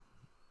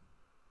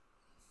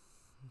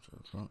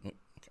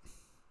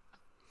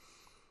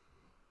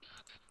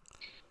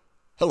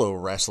Hello,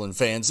 wrestling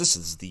fans. This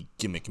is the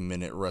Gimmick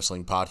Minute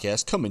Wrestling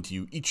Podcast coming to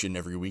you each and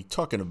every week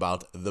talking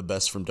about the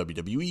best from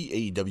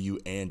WWE, AEW,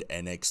 and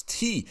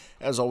NXT.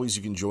 As always,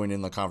 you can join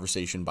in the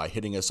conversation by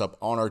hitting us up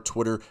on our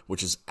Twitter,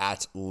 which is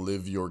at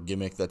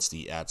LiveYourGimmick. That's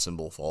the at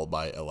symbol followed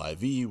by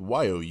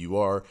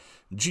LiveYourGimmick.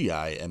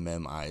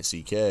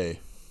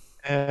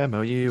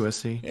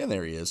 MOUSC. And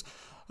there he is.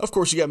 Of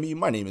course, you got me.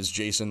 My name is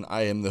Jason.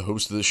 I am the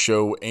host of the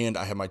show, and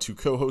I have my two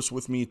co-hosts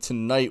with me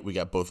tonight. We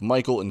got both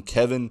Michael and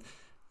Kevin.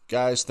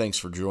 Guys, thanks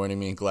for joining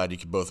me. Glad you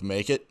could both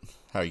make it.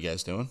 How are you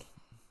guys doing?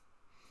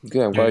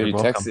 Good. I'm glad you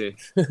texted.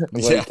 I'm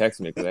glad Yeah. you texted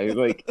me because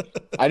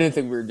I didn't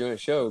think we were doing a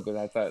show because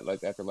I thought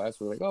after last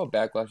week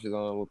Backlash is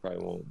on, we probably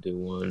won't do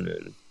one.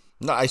 And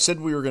No, I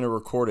said we were going to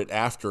record it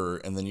after,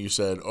 and then you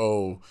said,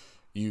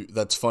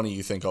 that's funny,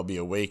 you think I'll be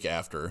awake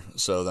after.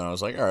 So then I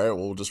was like, all right, well,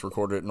 we'll just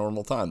record it at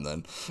normal time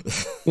then.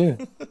 yeah,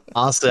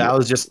 Honestly, I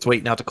was just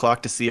waiting out the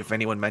clock to see if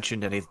anyone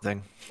mentioned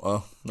anything.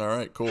 Well, all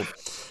right, cool.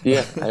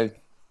 yeah.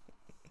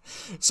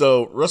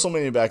 So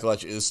WrestleMania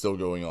Backlash is still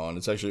going on.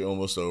 It's actually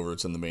almost over.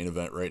 It's in the main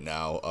event right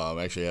now.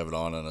 I actually have it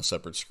on a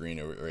separate screen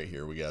right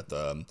here. We got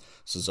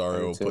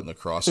Cesaro putting the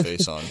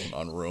crossface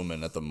on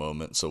Roman at the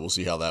moment. So we'll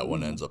see how that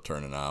one ends up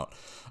turning out.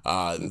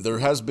 There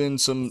has been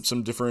some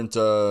different,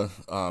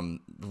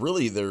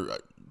 really there,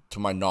 to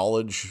my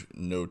knowledge,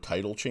 no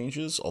title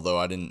changes. Although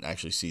I didn't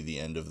actually see the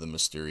end of the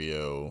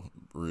Mysterio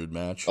Rude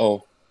match.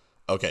 Oh,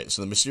 okay.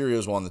 So the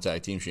Mysterios won the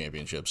tag team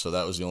championship. So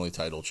that was the only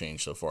title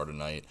change so far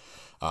tonight.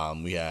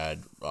 We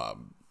had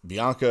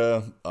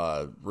Bianca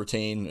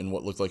retain in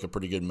what looked like a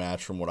pretty good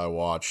match from what I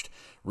watched.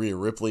 Rhea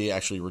Ripley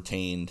actually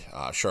retained.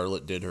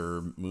 Charlotte did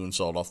her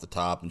moonsault off the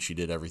top, and she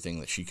did everything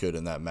that she could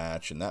in that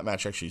match. And that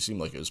match actually seemed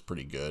like it was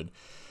pretty good.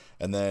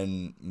 And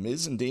then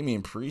Miz and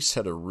Damian Priest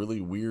had a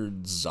really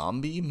weird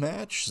zombie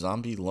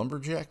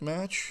lumberjack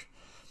match.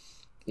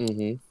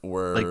 mm-hmm.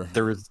 Where Like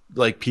there was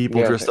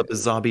people dressed up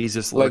as zombies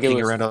just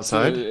lurking around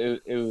outside.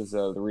 It was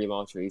the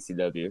relaunch of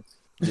ECW.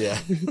 Yeah.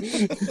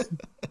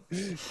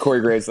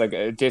 Corey Graves,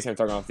 Jason, I'm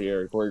talking off the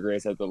air. Corey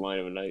Graves had the line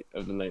of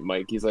the night.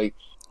 Mike, he's like,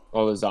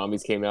 all the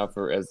zombies came out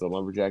as the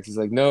lumberjacks. He's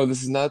like, no,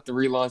 this is not the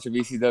relaunch of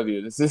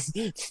ECW.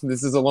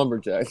 This is a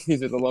lumberjack.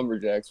 These are the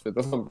lumberjacks for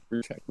the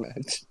lumberjack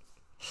match.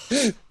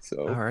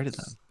 So, Alrighty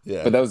then.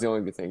 Yeah. but that was the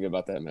only good thing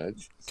about that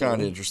match. So,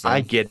 Kind of interesting.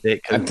 I get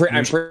it. I'm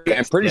pretty sure.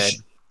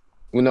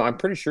 Well, no, I'm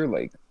pretty sure.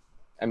 The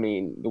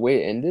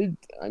way it ended,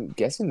 I'm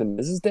guessing the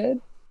Miz is dead.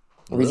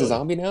 Or he's a Really?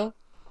 zombie now.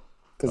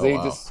 Because Oh,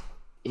 wow.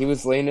 he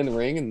was laying in the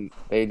ring and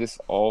they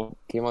just all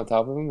came on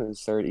top of him and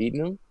started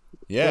eating him.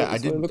 Yeah, I That's what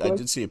it did. looked I like?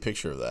 did see a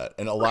picture of that,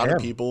 and a lot of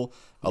people.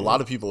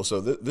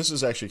 So this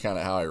is actually kind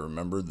of how I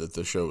remembered that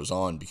the show was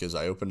on, because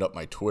I opened up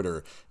my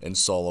Twitter and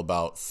saw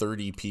about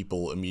 30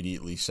 people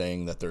immediately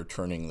saying that they're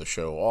turning the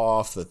show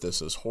off, that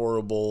this is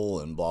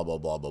horrible, and blah blah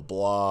blah blah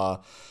blah.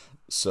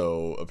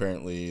 So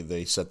apparently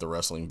they set the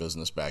wrestling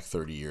business back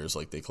 30 years,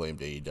 like they claimed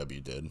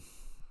AEW did.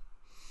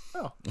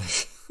 Oh.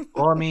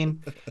 Well, I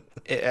mean,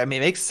 it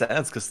makes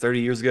sense because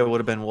 30 years ago would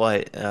have been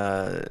what?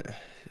 It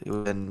would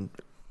have been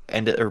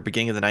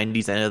beginning of the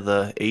 90s, end of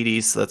the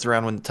 80s. So that's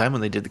around the time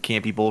when they did the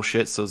campy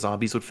bullshit, so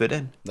zombies would fit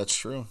in. That's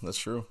true.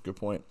 Good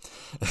point.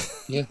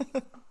 Yeah.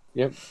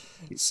 Yep.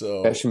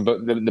 So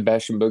The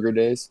Bash and Booger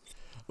days.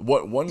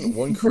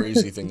 One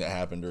crazy thing that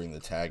happened during the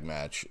tag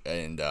match,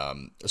 and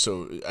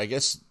so I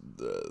guess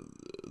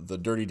the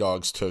Dirty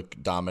Dogs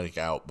took Dominic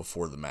out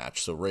before the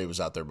match, so Ray was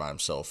out there by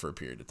himself for a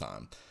period of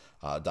time.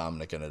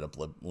 Dominic ended up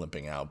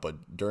limping out,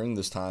 but during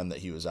this time that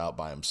he was out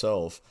by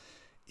himself,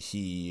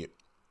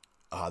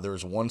 there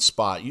was one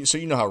spot. So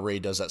you know how Ray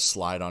does that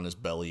slide on his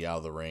belly out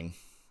of the ring.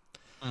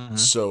 Mm-hmm.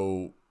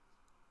 So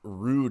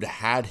Rude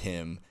had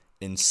him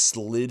and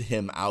slid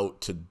him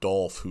out to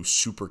Dolph, who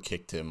super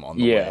kicked him on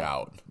the way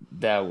out.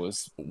 That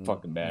was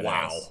fucking badass.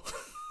 Wow.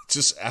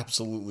 Just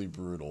absolutely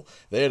brutal.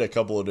 They had a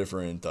couple of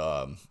different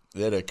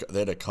they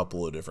had a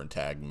couple of different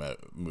tag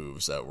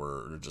moves that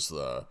were just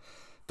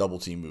double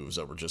team moves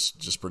that were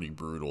just pretty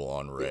brutal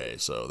on Ray.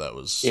 So that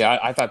was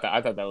I thought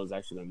that was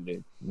actually going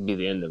to be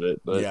the end of it.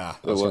 But yeah,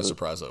 I was kind of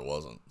surprised that it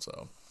wasn't.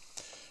 So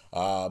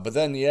but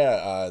then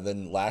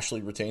then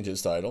Lashley retained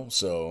his title,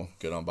 so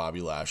good on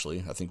Bobby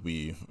Lashley. I think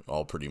we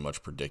all pretty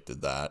much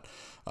predicted that.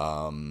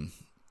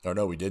 Or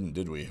no, we didn't,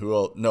 did we? Who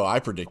else? No, I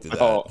predicted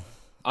that. Oh,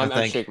 I'm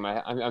think- shaking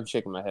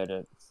my head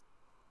at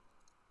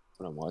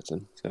what I'm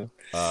watching. So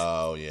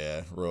Oh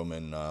yeah,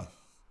 Roman.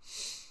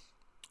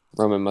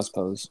 Roman must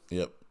pose.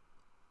 Yep,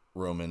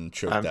 Roman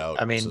choked out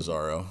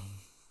Cesaro.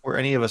 Were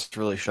any of us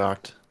really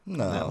shocked? on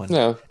that No, one?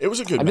 No, it was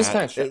a good I'm just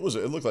match. kinda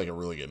It looked like a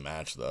really good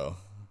match though.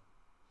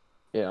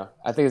 yeah,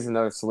 I think it's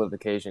another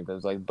solidification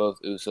because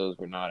both Usos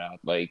were not out.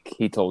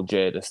 He told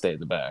Jay to stay in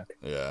the back,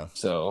 Yeah,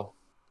 so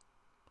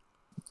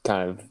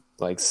kind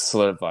of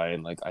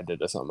solidifying I did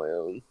this on my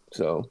own.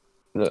 So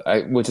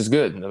which is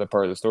good, another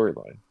part of the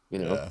storyline,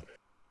 yeah.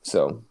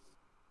 So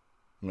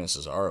Man,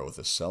 Cesaro with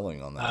his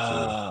selling on that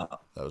too.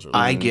 That was really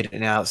I good. get it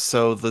now.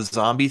 So the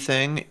zombie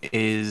thing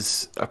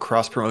is a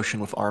cross promotion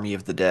with Army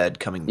of the Dead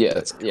that's coming out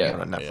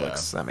on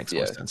Netflix. Yeah. That makes Yeah.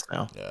 more sense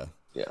now. Yeah.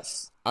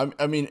 Yes.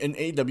 I mean, and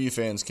AEW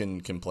fans can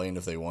complain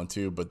if they want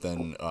to, but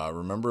then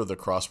remember the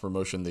cross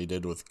promotion they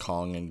did with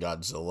Kong and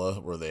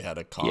Godzilla, where they had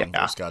a Kong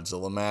Yeah. versus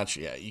Godzilla match.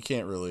 Yeah, you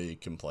can't really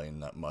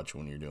complain that much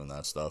when you're doing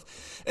that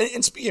stuff.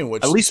 And speaking of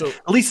which, At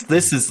least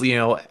this is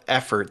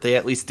effort. They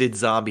at least did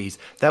zombies.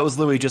 That was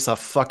literally just a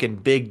fucking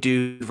big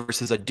dude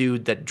versus a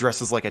dude that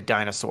dresses like a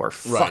dinosaur.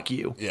 Fuck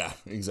you. Yeah,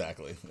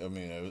 exactly. I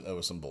mean, that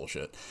was some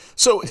bullshit.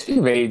 So Speaking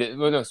of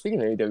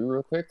AEW,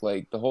 real quick,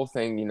 like the whole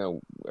thing,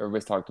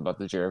 everybody's talked about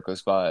the Jericho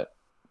spot.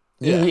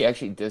 Did he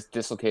actually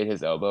dislocate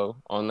his elbow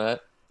on that?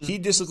 he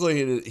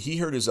dislocated. He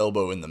hurt his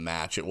elbow in the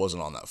match. It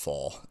wasn't on that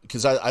fall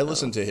because I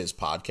listened to his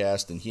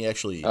podcast and he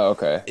actually. Oh,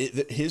 okay.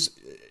 His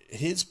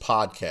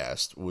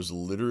podcast was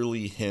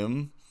literally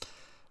him.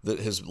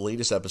 His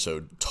latest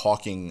episode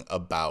talking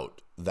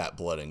about that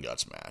blood and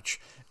guts match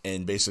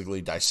and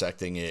basically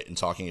dissecting it and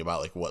talking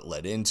about like what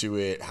led into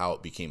it, how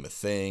it became a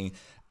thing.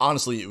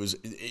 Honestly, it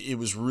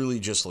was really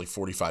just like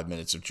 45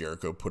 minutes of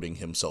Jericho putting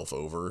himself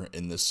over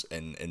in this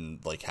and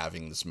like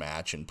having this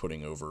match and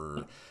putting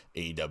over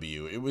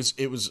AEW.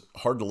 It was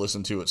hard to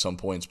listen to at some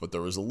points, but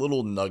there was a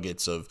little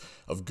nuggets of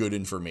good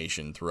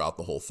information throughout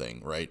the whole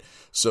thing, right?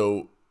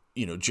 So,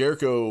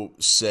 Jericho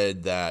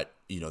said that,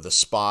 the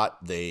spot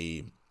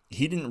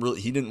he didn't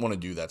want to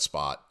do that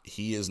spot.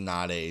 He is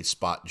not a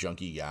spot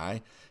junkie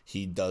guy.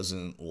 He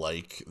doesn't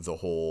like the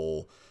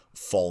whole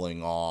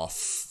falling off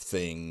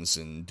things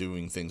and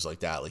doing things like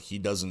that. Like he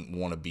doesn't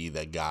want to be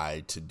that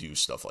guy to do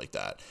stuff like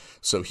that.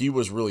 So he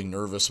was really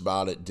nervous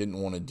about it,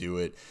 didn't want to do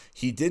it.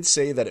 He did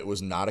say that it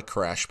was not a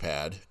crash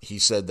pad. He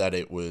said that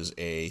it was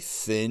a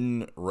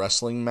thin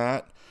wrestling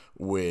mat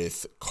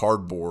with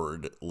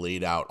cardboard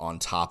laid out on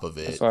top of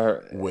it.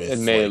 It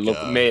may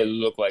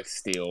look like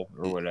steel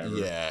or whatever.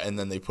 Yeah, and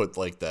then they put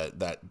like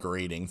that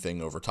grating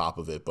thing over top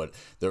of it. But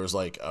there was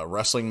like a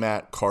wrestling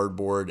mat,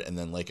 cardboard, and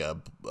then like a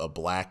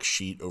black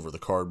sheet over the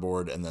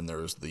cardboard, and then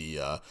there's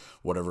the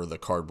whatever the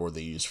cardboard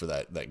they use for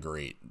that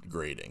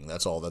grating.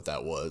 That's all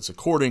that was,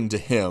 according to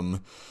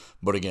him.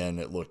 But again,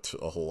 it looked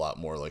a whole lot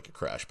more like a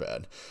crash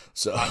pad.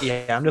 So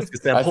yeah, I'm just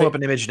gonna say, I'm pulling up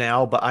an image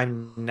now, but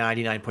I'm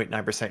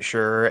 99.9%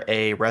 sure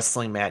a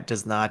wrestling mat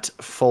does not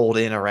fold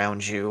in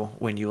around you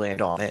when you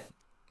land on it.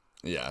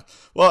 Yeah.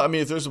 Well, I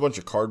mean, if there's a bunch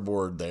of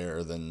cardboard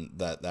there, then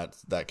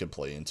that could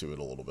play into it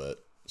a little bit.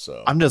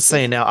 So I'm just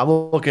saying now, I'm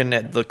looking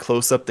at the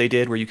close-up they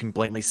did where you can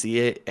blatantly see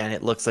it, and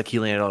it looks like he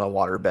landed on a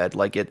waterbed.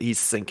 Like he's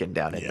sinking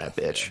down in that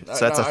bitch. Yeah.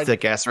 So that's a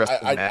thick-ass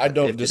wrestling mat. I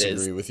don't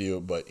disagree with you,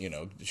 but,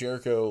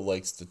 Jericho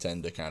likes to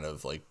tend to kind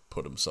of, like,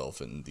 put himself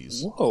in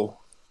these... Whoa.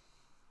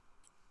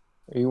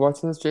 Are you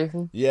watching this,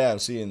 Jason? Yeah, I'm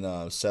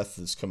seeing Seth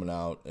is coming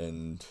out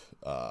and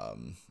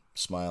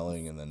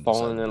smiling and then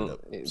falling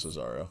in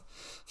Cesaro.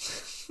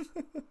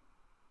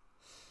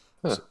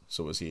 Huh.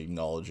 So is he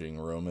acknowledging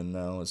Roman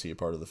now? Is he a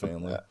part of the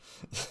family?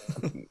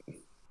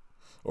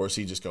 Or is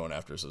he just going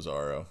after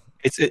Cesaro?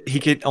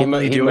 He could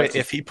only do it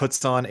if he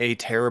puts on a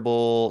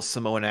terrible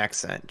Samoan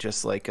accent,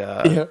 just like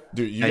Dude,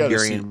 you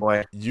Nigerian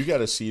boy. You got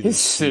to see this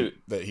suit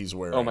that he's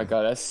wearing. Oh my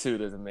god, that suit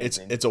is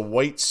amazing. It's a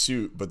white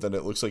suit, but then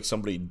it looks like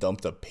somebody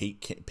dumped a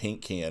paint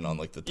can on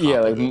like the top.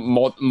 Yeah, like of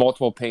it.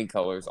 multiple paint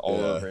colors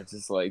all over. It's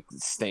just like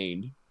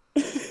stained.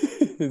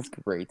 It's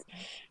great.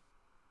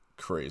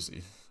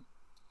 Crazy.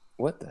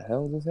 What the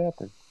hell just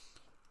happened?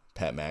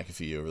 Pat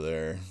McAfee over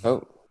there.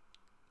 Oh,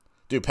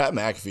 dude, Pat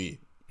McAfee.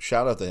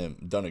 Shout out to him.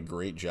 Done a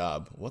great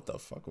job. What the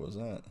fuck was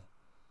that?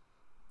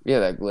 Yeah,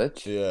 that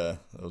glitch. Yeah,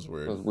 that was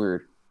weird. That was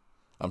weird.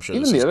 I'm sure.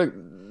 Even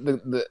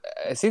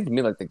it seemed to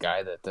me like the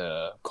guy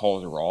that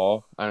calls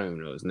Raw. I don't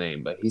even know his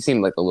name, but he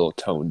seemed like a little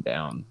toned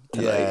down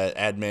tonight.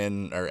 Yeah,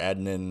 Adnan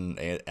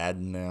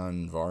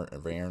Varnt,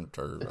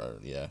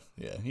 yeah.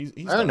 He's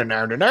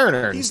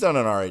done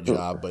an alright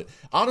job, but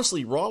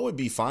honestly, Raw would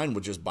be fine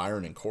with just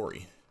Byron and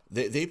Corey.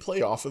 They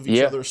play off of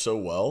each other so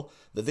well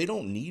that they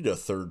don't need a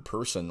third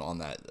person on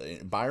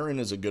that. Byron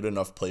is a good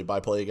enough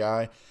play-by-play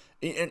guy,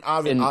 and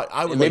I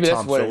would like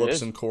Tom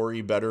Phillips and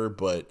Corey better,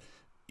 but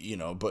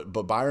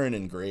but Byron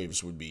and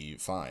Graves would be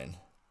fine.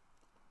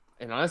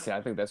 And honestly, I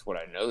think that's what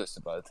I noticed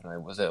about it tonight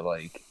was that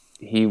like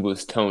he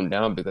was toned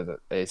down because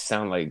it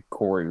sounded like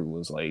Corey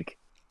was like,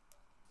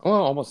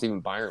 well, almost even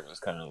Byron was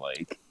kind of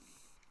like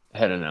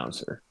head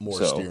announcer,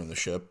 more steering the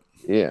ship.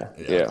 Yeah,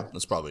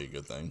 that's probably a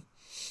good thing.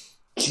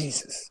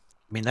 Jesus.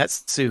 I mean, that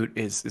suit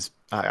is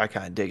I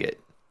kind of dig it.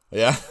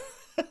 Yeah.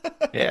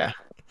 Yeah.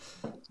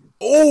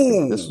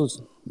 Oh. This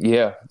was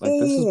this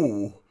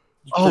is.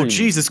 Oh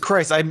Jesus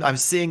Christ! I'm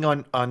seeing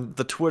on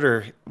the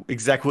Twitter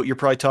exactly what you're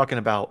probably talking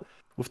about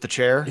with the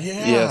chair.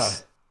 Yeah.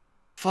 Yes.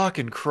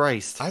 Fucking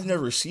Christ! I've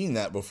never seen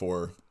that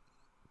before.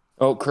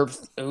 Oh,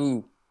 Curbs.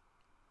 Ooh.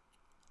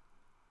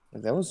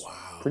 That was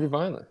pretty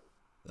violent.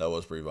 That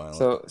was pretty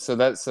violent. So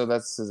that's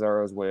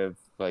Cesaro's way of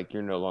like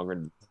you're no longer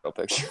in the title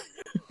picture.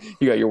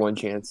 You got your one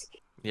chance.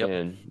 Yep.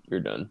 And you're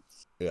done.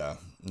 Yeah.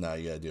 Now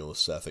you got to deal with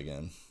Seth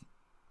again.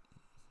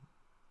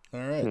 All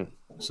right.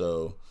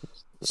 So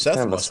Seth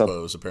Kind of a must sub-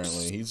 pose,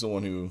 apparently. He's the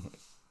one who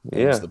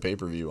Yeah. owns the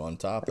pay-per-view on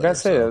top I there. gotta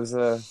say, so, it was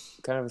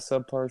kind of a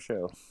subpar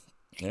show.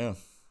 yeah.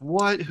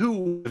 What? Who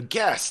would have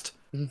guessed?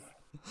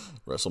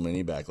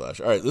 WrestleMania Backlash.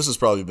 All right, this has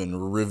probably been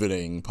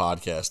riveting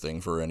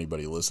podcasting for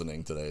anybody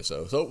listening today.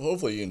 So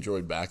hopefully you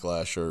enjoyed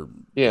Backlash, or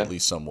Yeah. at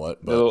least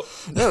somewhat. But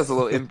That was a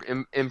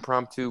little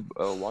impromptu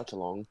watch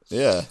along.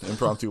 yeah,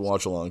 impromptu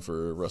watch along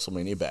for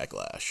WrestleMania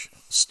Backlash.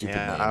 Stupid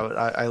Yeah, name.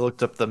 I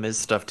looked up the Miz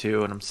stuff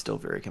too, and I'm still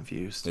very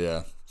confused.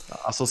 Yeah. I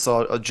also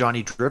saw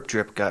Johnny Drip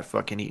Drip got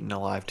fucking eaten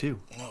alive too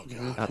Oh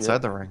god.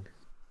 outside the ring.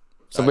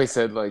 Somebody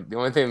said like the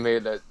only thing that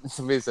would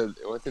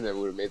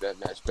have made that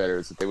match better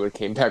is if they would have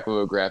came back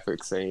with a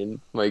graphic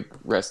saying like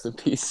 "Rest in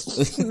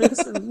peace."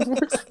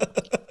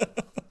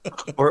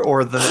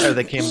 Or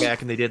they came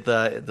back and they did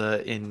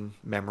the in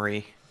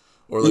memory.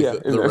 Or like Yeah,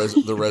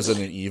 the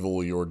Resident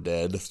Evil "You're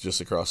Dead" just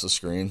across the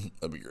screen.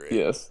 That'd be great.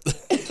 Yes.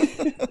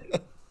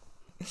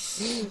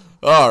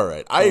 All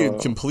right. I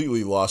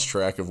completely lost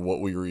track of what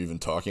we were even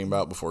talking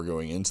about before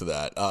going into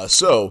that.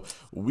 So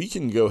we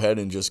can go ahead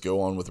and just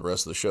go on with the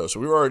rest of the show. So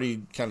we've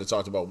already kind of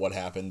talked about what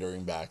happened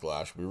during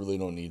Backlash. We really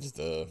don't need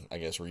to, I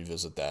guess,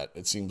 revisit that.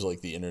 It seems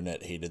like the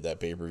internet hated that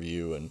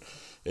pay-per-view, and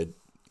it,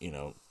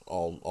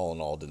 all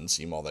in all didn't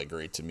seem all that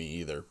great to me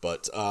either.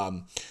 But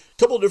a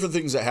couple of different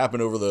things that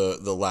happened over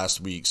the last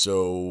week.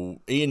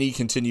 So A&E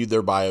continued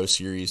their bio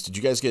series. Did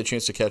you guys get a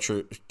chance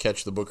to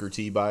catch the Booker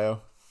T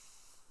bio?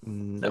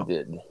 No. I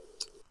did.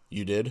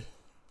 You did?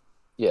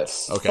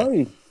 Yes.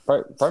 Okay.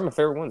 Probably my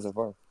favorite one so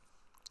far.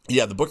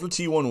 Yeah, the Booker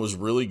T one was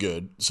really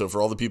good. So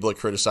for all the people that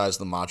criticized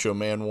the Macho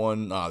Man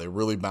one, they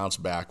really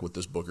bounced back with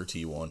this Booker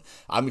T one.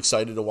 I'm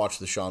excited to watch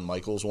the Shawn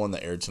Michaels one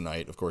that aired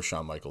tonight. Of course,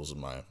 Shawn Michaels is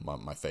my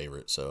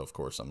favorite, so of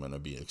course I'm going to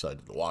be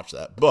excited to watch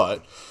that.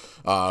 But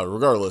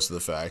regardless of the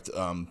fact,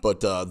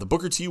 the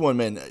Booker T one,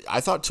 man, I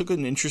thought took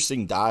an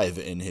interesting dive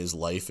in his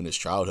life and his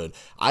childhood.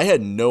 I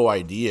had no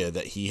idea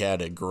that he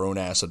had a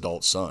grown-ass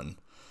adult son.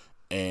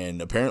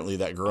 And apparently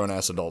that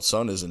grown-ass adult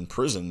son is in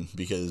prison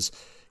because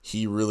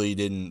he really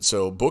didn't.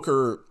 So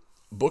Booker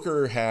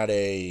had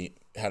a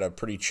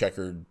pretty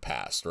checkered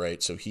past,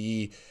 right? So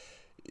the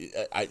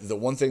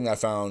one thing I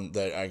found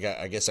that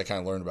I guess I kind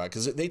of learned about,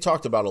 because they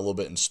talked about a little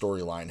bit in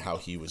storyline how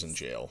he was in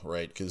jail,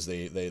 right? Because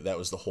they that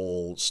was the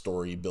whole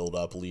story build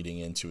up leading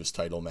into his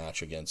title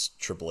match against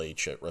Triple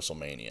H at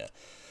WrestleMania.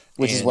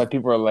 Which is why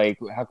people are like,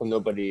 how come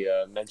nobody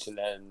mentioned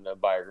that in the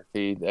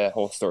biography, that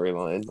whole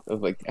storyline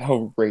of like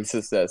how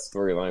racist that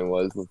storyline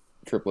was with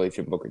Triple H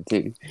and Booker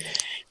T.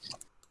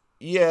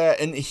 Yeah,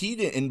 and he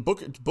did. And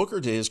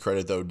Booker, to his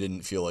credit, though,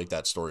 didn't feel like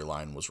that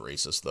storyline was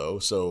racist, though.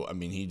 So I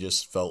mean, he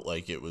just felt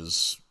like it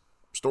was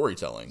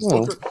storytelling.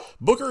 Yeah.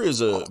 Booker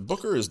is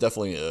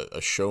definitely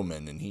a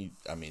showman, and he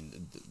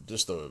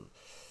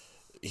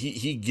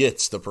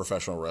gets the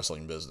professional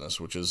wrestling business,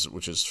 which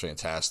is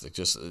fantastic.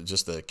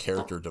 Just the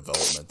character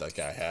development that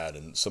guy had,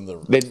 and some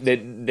of the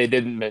They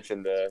didn't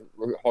mention the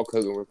Hulk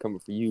Hogan, we're coming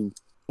for you.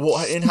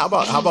 Well, and how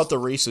about the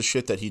racist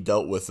shit that he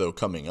dealt with though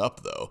coming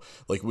up though?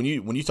 Like when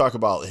you talk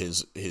about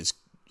his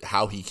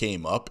how he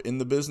came up in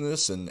the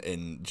business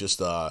and just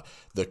the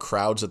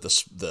crowds at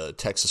the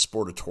Texas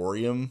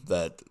Sportatorium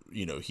that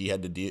he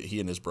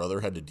and his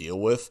brother had to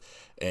deal with,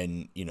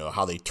 and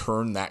how they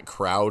turned that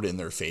crowd in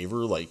their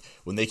favor. Like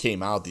when they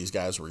came out, these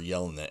guys were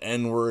yelling the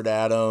N-word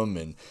at him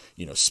and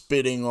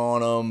spitting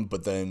on him,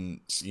 but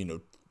then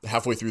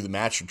halfway through the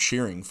match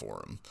cheering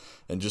for him,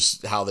 and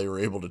just how they were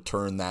able to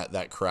turn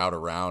that crowd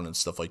around and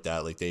stuff like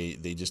that. Like they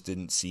just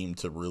didn't seem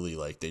to really,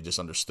 like, they just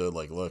understood,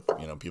 like, look,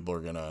 people are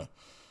gonna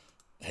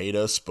hate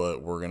us,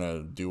 but we're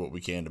gonna do what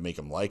we can to make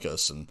them like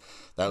us, and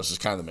that was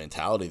just kind of the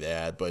mentality they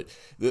had. But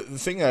the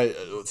thing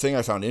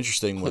I found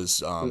interesting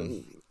was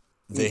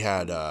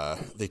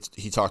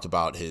he talked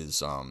about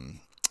his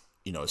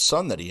his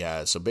son that he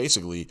has. So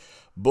basically,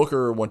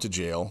 Booker went to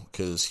jail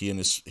because he and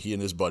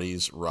his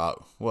buddies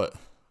robbed what.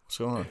 What's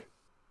going on?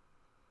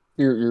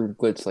 You're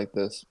glitched like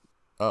this.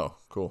 Oh,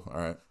 cool. All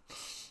right.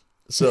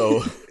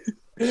 So,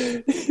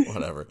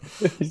 whatever.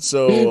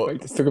 So, I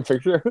just took a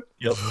picture.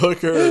 Yep.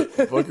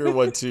 Booker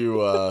went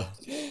to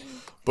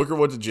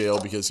jail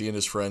because he and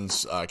his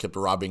friends kept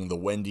robbing the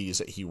Wendy's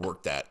that he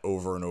worked at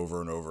over and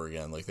over and over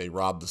again. Like they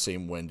robbed the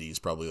same Wendy's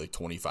probably like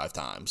 25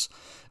 times.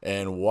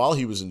 And while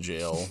he was in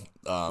jail,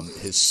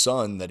 his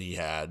son that he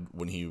had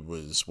when he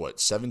was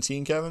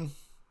 17, Kevin?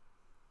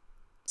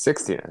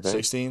 16, I think.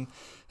 16.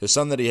 His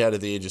son that he had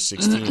at the age of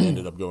 16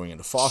 ended up going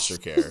into foster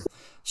care.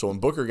 So when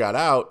Booker got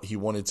out, he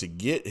wanted to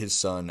get his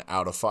son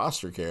out of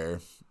foster care.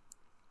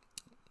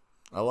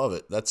 I love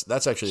it.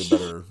 That's actually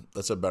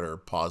a better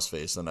pause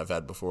face than I've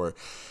had before.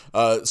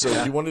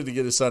 He wanted to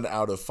get his son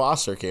out of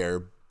foster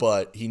care,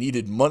 but he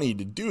needed money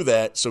to do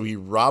that, so he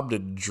robbed a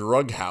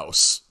drug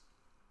house.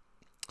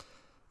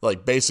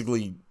 Like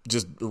basically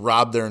just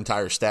robbed their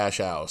entire stash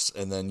house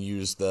and then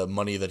used the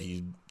money that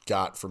he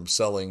got from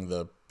selling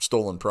the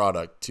stolen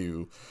product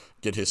to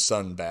get his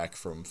son back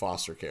from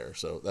foster care.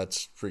 So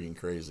that's freaking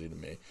crazy to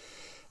me.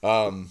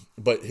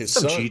 But his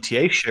Some son,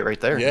 GTA shit right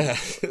there. yeah,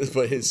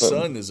 but his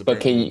son is But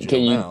apparently in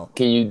jail now.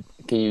 can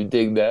you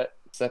dig that,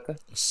 sucker?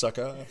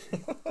 Sucker.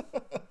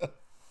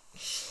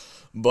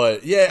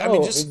 But yeah, I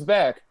mean, He's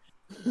back.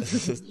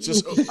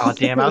 just Oh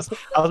damn! I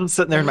was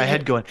sitting there in my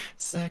head going,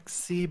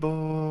 "Sexy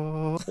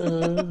boy,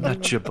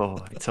 not your boy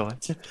toy."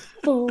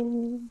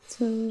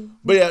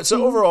 But yeah,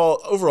 so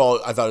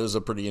overall, I thought it was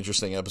a pretty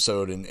interesting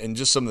episode, and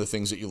just some of the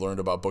things that you learned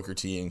about Booker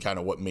T and kind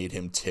of what made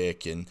him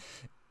tick, and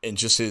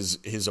just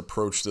his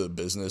approach to the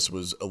business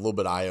was a little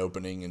bit eye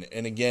opening.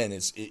 And again,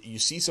 you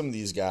see some of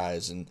these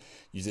guys, and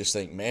you just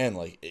think, man,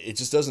 like it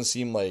just doesn't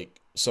seem like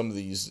some of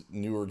these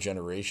newer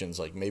generations,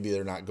 like maybe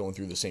they're not going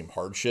through the same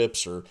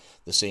hardships or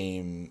the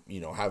same,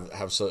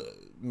 have so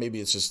maybe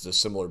it's just a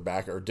similar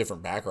back or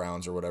different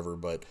backgrounds or whatever,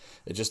 but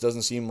it just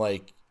doesn't seem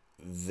like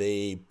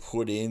they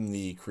put in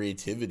the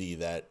creativity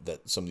that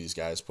some of these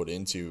guys put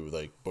into,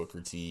 like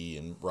Booker T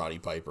and Roddy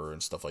Piper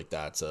and stuff like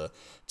that, to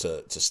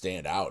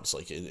stand out. It's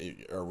like,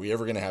 are we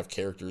ever going to have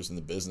characters in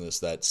the business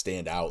that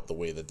stand out the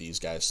way that these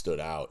guys stood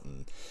out?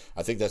 And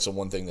I think that's the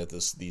one thing that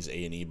these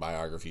A&E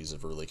biographies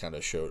have really kind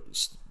of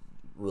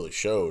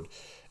showed.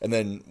 And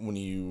then when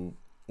you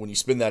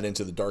spin that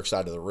into the dark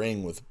side of the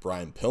ring with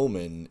Brian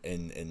Pillman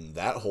and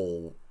that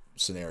whole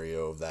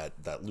scenario of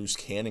that loose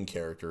cannon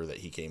character that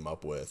he came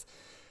up with.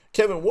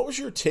 Kevin, what was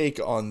your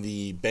take on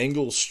the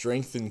Bengals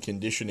strength and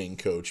conditioning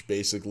coach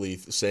basically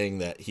saying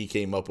that he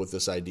came up with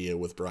this idea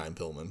with Brian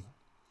Pillman?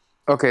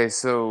 Okay,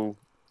 so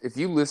if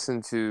you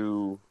listen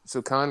to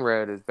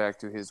Conrad is back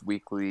to his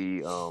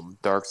weekly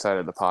dark side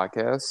of the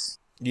podcast.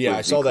 Yeah,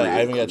 I saw that. I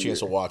haven't got a chance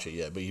to watch it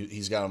yet, but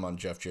he's got him on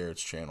Jeff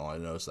Jarrett's channel. I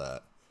noticed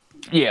that.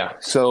 Yeah,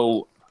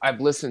 so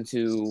I've listened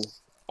to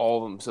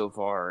all of them so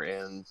far,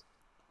 and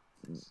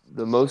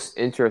the most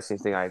interesting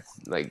thing I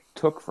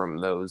took from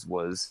those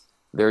was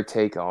their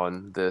take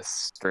on this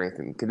strength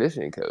and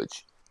conditioning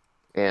coach.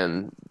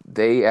 And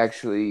they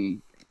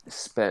actually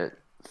spent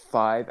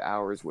 5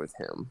 hours with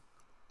him.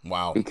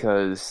 Wow.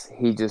 Because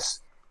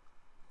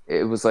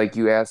it was like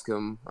you ask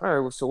him, all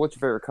right, so what's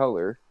your favorite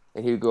color?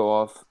 And he'd go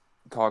off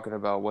talking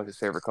about what his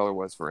favorite color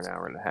was for an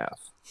hour and a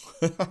half.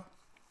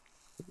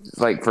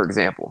 Like, for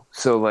example.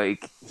 So,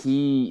 like,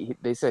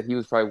 they said he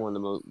was probably one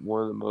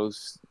of the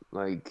most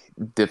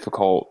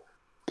difficult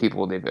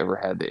people they've ever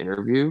had to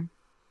interview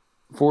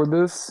for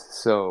this.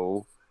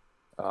 So,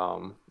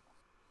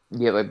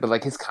 yeah,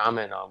 but his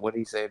comment on what did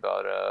he say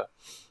about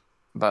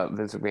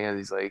Vince McMahon,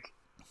 he's like,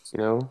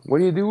 what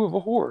do you do with a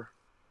whore?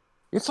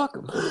 You fuck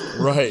him.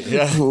 Right,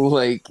 yeah.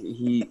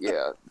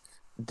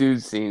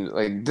 Dude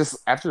seemed just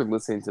after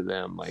listening to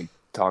them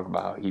talk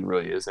about how he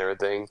really is and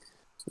everything,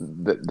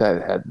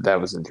 that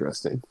was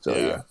interesting. So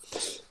yeah.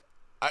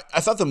 I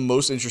thought the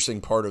most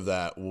interesting part of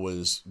that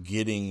was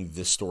getting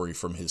this story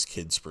from his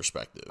kid's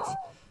perspective.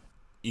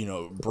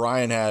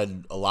 Brian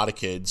had a lot of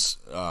kids.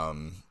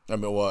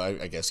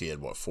 I guess he had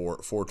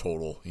four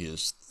total. He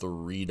has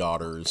 3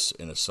 daughters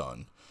and a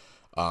son.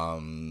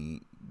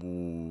 One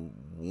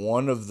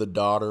of the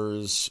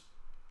daughters,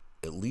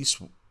 at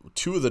least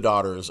 2 of the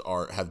daughters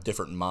have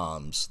different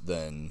moms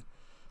than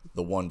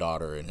the one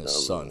daughter and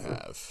his son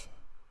have.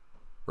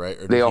 Right?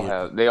 Or they all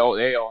have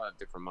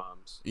different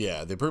moms.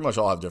 Yeah, they pretty much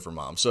all have different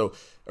moms. So,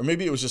 or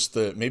maybe it was just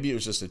the 2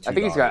 I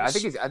think daughters.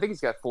 I think he's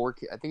got 4.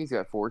 I think he's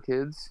got 4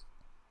 kids.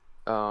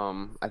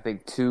 I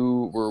think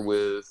 2 were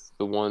with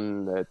the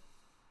one that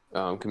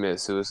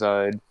committed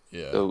suicide.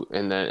 Yeah. So,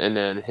 and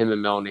then him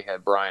and Melanie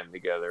had Brian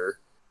together,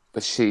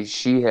 but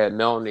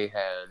Melanie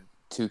had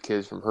 2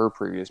 kids from her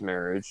previous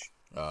marriage.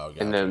 Oh,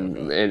 gotcha, and then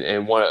okay.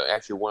 and one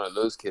of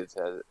those kids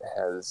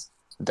has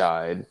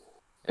died,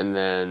 and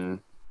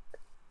then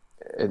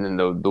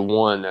the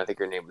one, I think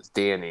her name was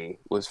Danny,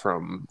 was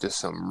from just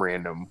some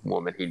random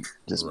woman he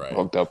just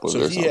hooked up with.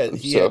 So or something.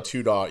 he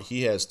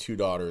has 2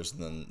 daughters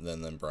and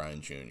then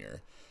Brian Jr.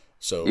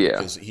 So yeah,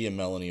 because he and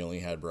Melanie only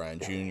had Brian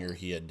Jr.,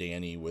 he had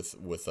Danny with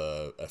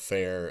a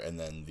affair, and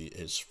then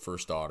his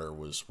first daughter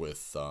was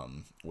with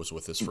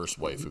his first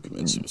wife who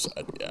committed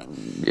suicide. Yeah,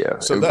 yeah.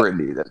 So and that,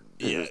 Brittany,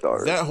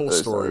 that whole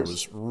story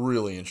was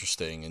really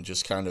interesting, and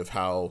just kind of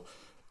how,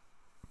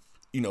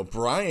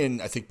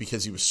 Brian, I think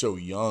because he was so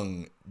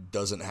young,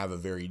 doesn't have a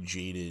very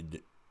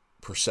jaded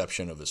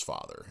perception of his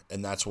father,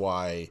 and that's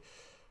why,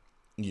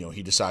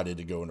 he decided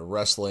to go into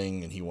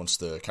wrestling, and he wants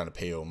to kind of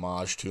pay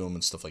homage to him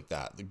and stuff like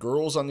that. The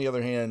girls, on the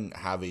other hand,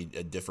 have a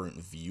different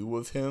view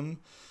of him.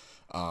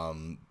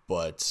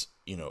 But,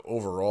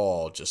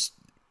 overall, just,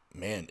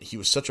 man, he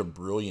was such a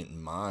brilliant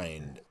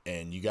mind,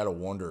 and you got to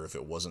wonder if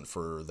it wasn't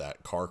for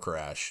that car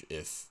crash,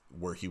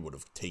 where he would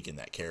have taken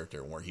that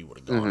character and where he would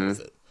have gone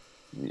with it.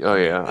 Oh,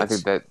 yeah. I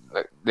think that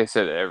they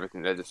said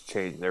everything. That just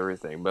changed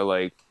everything.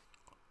 But,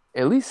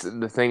 at least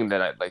the thing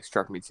that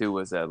struck me too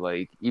was that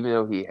even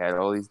though he had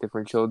all these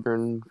different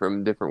children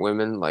from different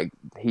women,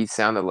 he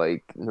sounded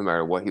like no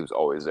matter what, he was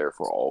always there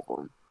for all of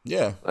them.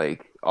 Yeah,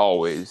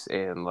 always.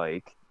 And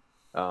but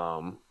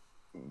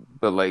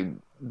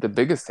the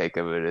biggest take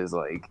of it is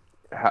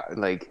how,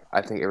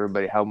 I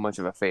think how much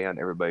of a fan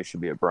everybody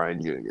should be of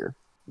Brian Jr.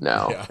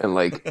 now, Yeah. and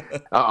like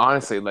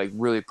honestly, like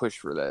really push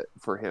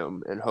for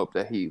him and hope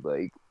that he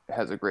like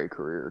has a great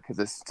career because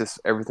it's just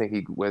everything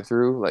he went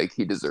through. Like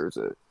he deserves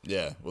it,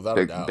 Yeah, without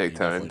a doubt, big he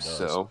time. definitely does.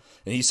 So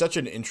And he's such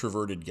an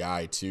introverted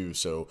guy too,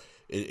 so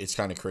it's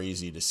kind of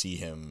crazy to see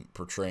him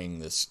portraying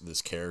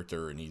this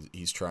character, and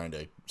he's trying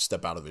to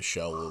step out of his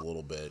shell a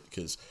little bit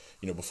because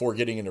before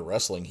getting into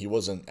wrestling, he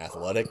wasn't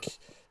athletic.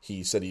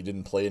 He said he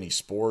didn't play any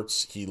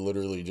sports. He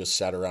literally just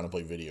sat around and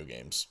played video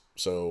games.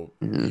 So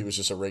he was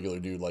just a regular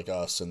dude like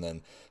us. And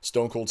then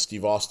Stone Cold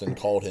Steve Austin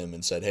called him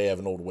and said, "Hey, I have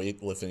an old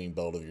weightlifting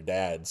belt of your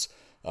dad's.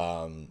 I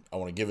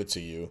want to give it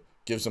to you."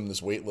 Gives him this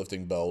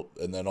weightlifting belt,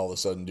 and then all of a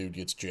sudden, dude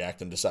gets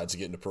jacked and decides to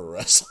get into pro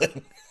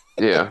wrestling.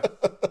 yeah.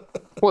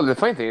 Well, the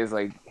funny thing is,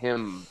 like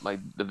him, like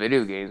the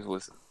video games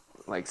was,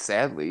 like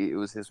sadly, it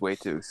was his way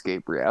to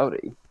escape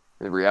reality.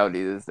 And the reality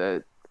is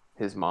that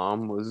his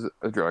mom was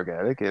a drug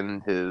addict,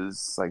 and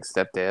his like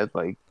stepdad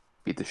like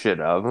beat the shit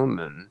out of him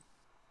and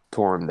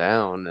tore him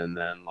down. And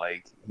then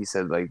like he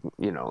said, like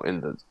in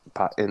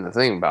the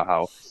thing about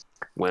how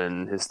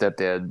when his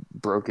stepdad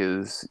broke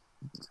his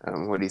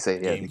what did he say?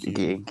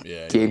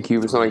 Yeah,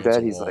 GameCube or something like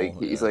that. He's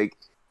like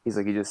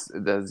he just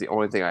that's the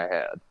only thing I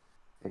had,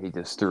 and he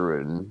just threw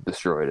it and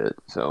destroyed it.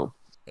 So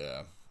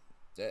Yeah,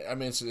 I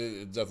mean it's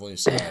definitely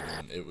sad.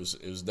 And it was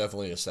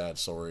definitely a sad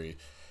story.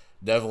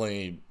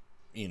 Definitely,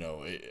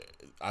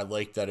 I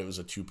like that it was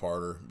a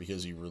two-parter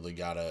because you really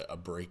got a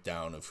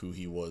breakdown of who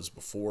he was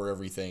before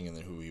everything and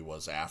then who he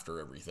was after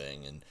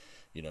everything. And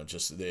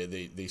just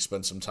they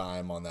spent some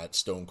time on that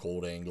Stone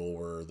Cold angle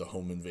or the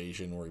home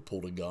invasion where he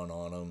pulled a gun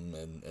on him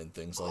and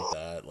things like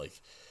that. Like,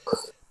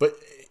 but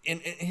and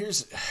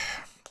here's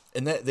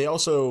and that they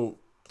also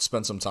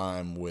spent some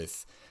time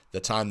with the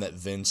time that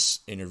Vince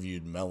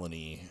interviewed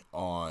Melanie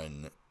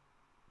on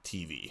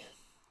TV.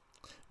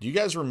 Do you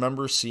guys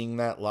remember seeing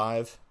that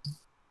live?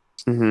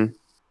 Mm-hmm.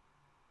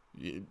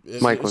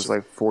 Mike was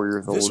like 4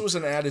 years old. This was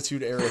an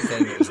Attitude Era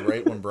thing. It was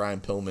right when Brian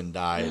Pillman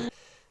died.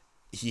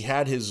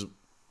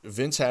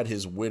 Vince had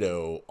his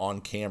widow on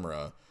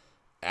camera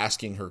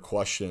asking her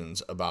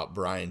questions about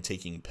Brian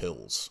taking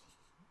pills.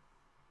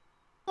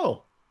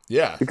 Oh,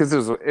 yeah, because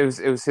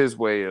it was his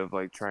way of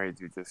like trying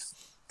to just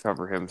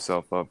cover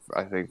himself up.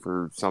 I think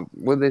for some,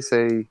 what did they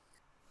say?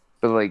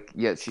 But like,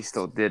 yeah, she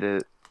still did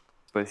it,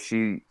 but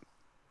she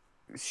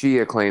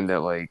claimed that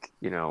like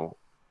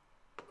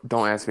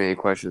don't ask me any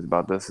questions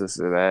about this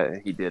or that,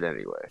 and he did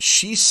anyway.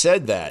 She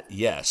said that,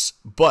 yes,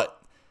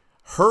 but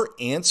her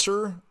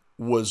answer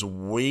was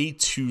way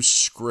too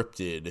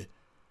scripted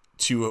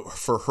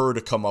for her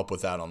to come up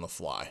with that on the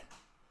fly.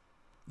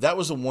 That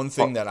was the one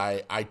thing that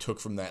I took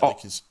from that.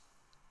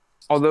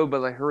 Although,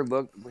 but like her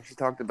look when she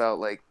talked about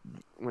like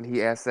when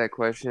he asked that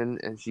question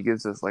and she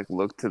gives this like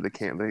look to the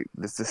camera,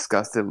 this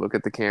disgusted look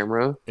at the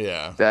camera.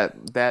 Yeah,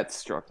 that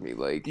struck me.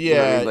 Like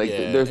yeah, like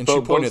yeah. There's and she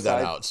pointed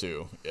that sides. out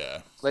too.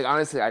 Yeah. Like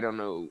honestly, I don't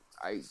know.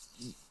 I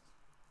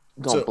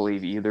don't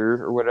believe either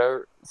or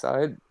whatever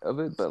side of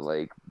it, but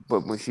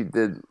when she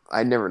did,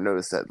 I never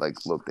noticed that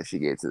like look that she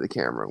gave to the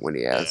camera when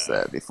he asked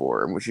that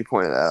before, and when she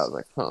pointed that out, I was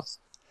like, huh.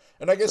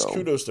 And I guess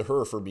kudos to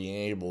her for being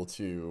able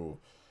to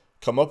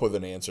come up with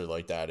an answer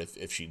like that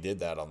if she did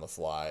that on the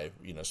fly,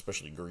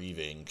 especially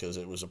grieving, because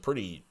it was a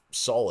pretty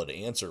solid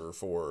answer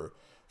for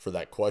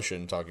that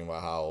question, talking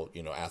about how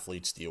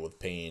athletes deal with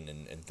pain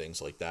and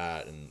things like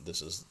that, and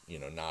this is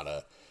not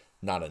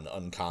an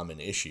uncommon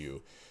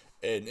issue,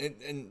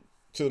 and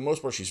to the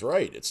most part she's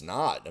right. It's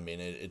not. I mean,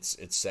 it's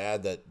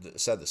sad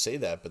to say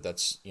that, but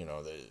that's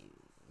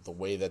the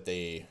way that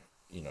they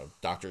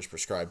doctors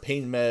prescribe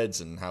pain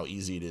meds and how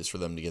easy it is for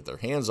them to get their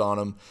hands on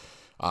them.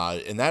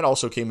 And that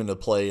also came into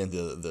play in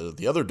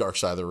the other dark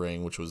side of the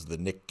ring, which was the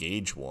Nick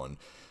Gage one.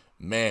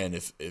 Man,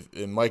 if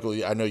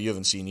Michael, I know you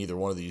haven't seen either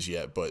one of these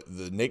yet, but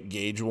the Nick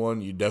Gage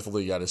one, you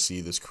definitely got to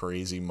see this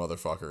crazy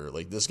motherfucker.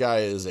 Like, this guy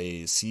is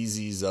a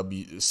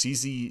CZW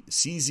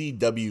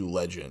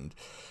legend,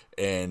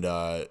 and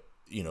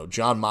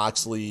John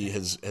Moxley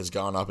has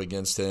gone up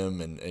against him,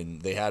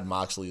 and they had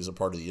Moxley as a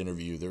part of the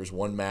interview. There was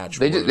one match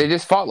they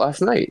just fought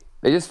last night.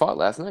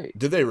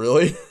 Did they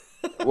really?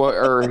 Well,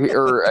 it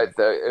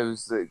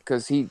was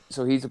because he's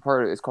a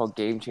part of it's called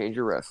Game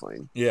Changer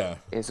Wrestling. Yeah,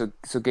 and so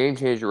Game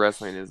Changer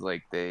Wrestling is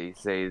like they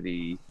say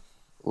the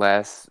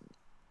last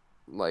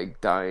like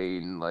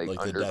dying like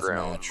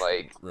underground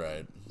like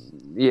right.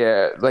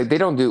 Yeah, like they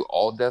don't do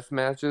all death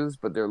matches,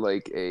 but they're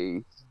like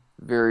a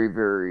very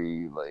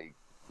very like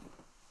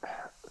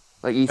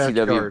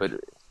ECW, but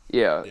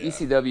yeah,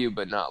 ECW,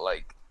 but not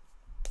like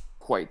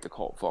quite the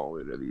cult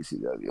following of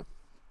ECW.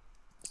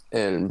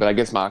 But I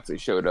guess Moxley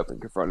showed up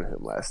and confronted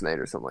him last night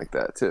or something like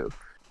that too.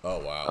 Oh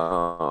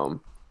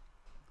wow.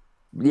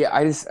 Yeah,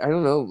 I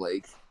don't know.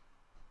 Like,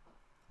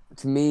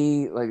 to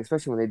me, like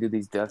especially when they do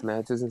these death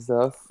matches and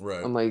stuff,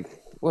 right? I'm like,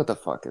 what the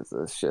fuck is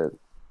this shit?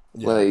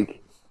 Yeah.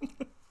 Like,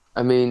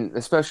 I mean,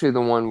 especially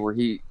the one where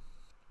he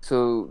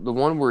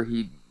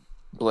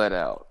bled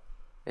out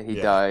and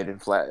he died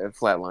and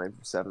flatlined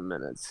for 7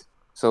 minutes.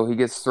 So he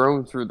gets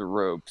thrown through the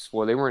ropes.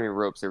 Well, they weren't any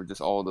ropes; they were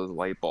just all those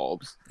light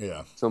bulbs.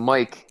 Yeah. So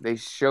Mike, they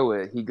show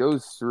it. He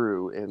goes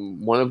through, and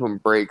one of them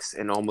breaks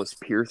and almost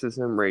pierces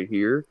him right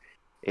here,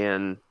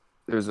 and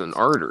there's an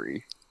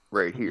artery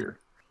right here.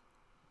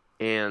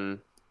 And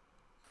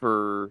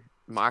for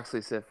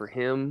Moxley said, for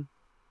him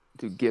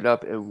to get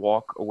up and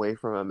walk away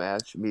from a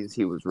match means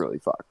he was really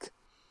fucked.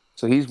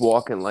 So he's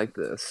walking like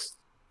this,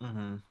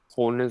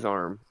 holding his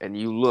arm, and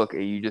you look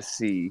and you just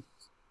see,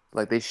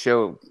 like they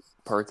show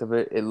parts of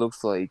it. It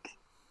looks like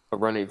a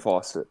running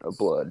faucet of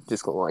blood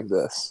just going like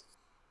this,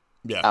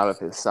 out of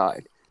his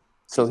side.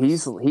 So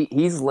he's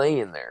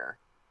laying there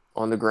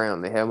on the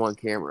ground. They have him on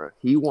camera.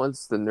 He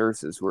wants the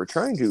nurses who are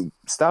trying to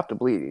stop the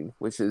bleeding,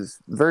 which is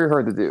very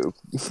hard to do,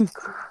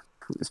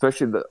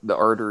 especially the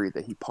artery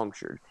that he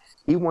punctured.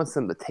 He wants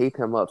them to tape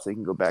him up so he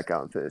can go back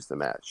out and finish the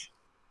match.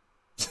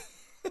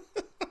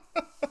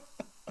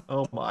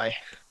 Oh my.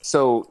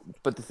 So,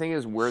 but the thing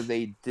is, where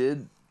they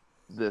did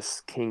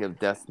this King of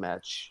Death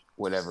match,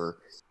 whatever,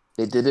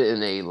 they did it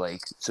in a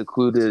like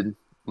secluded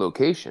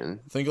location.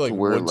 Think like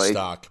where,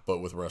 Woodstock, but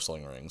with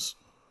wrestling rings.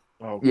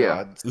 Oh god,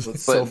 Yeah.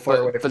 it's so far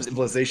away from but-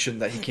 civilization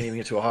that he can't even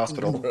get to a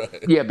hospital.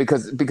 Right. Yeah,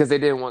 because they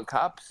didn't want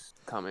cops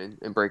coming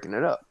and breaking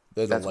it up.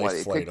 They had to That's why life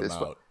they flight picked him this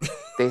out.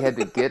 They had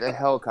to get a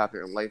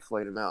helicopter and life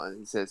flight him out. And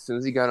he said as soon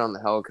as he got on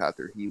the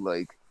helicopter, he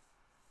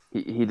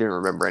didn't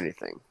remember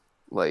anything.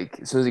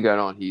 Like as soon as he got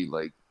on,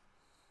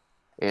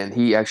 and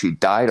he actually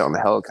died on the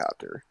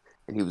helicopter,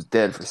 and he was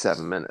dead for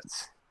 7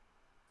 minutes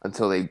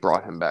until they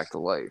brought him back to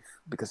life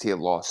because he had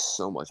lost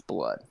so much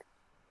blood.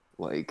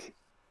 Like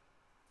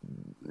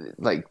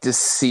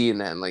just seeing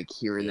that and like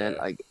hearing that,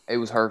 like it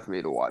was hard for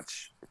me to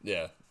watch.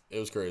 Yeah, it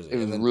was crazy. It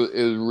was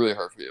really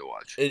hard for me to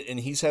watch. And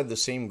he's had the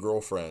same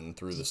girlfriend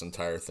through this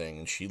entire thing,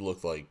 and she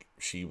looked like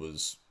she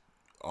was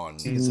on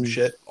Some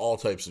shit. all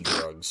types of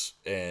drugs.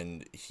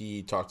 And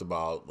he talked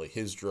about like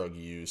his drug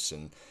use,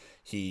 and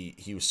he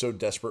was so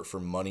desperate for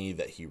money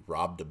that he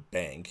robbed a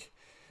bank.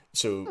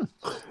 So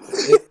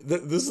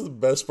this is the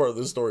best part of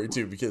the story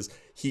too, because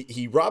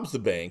he robs the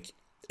bank.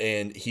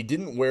 And he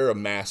didn't wear a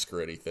mask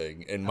or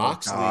anything. And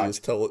Moxley's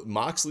telling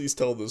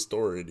the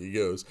story, and he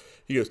goes,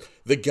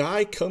 the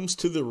guy comes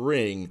to the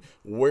ring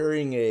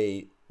wearing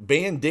a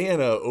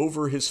bandana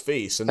over his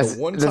face, and the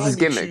one time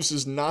he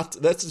chooses not,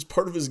 that's his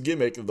part of his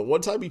gimmick. And the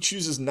one time he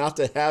chooses not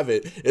to have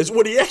it is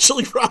when he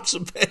actually robs a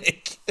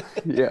bank.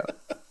 Yeah.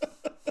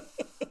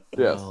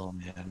 Yeah. Oh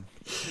man.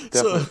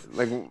 Definitely.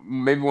 Like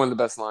maybe one of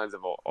the best lines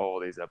of all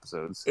these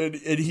episodes. And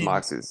he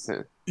Moxley's.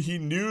 He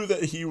knew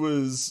that he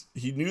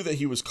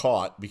was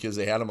caught because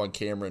they had him on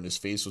camera and his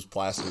face was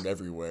plastered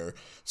everywhere.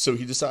 So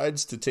he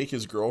decides to take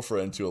his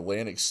girlfriend to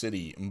Atlantic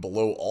City and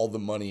blow all the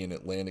money in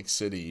Atlantic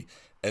City.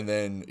 And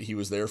then he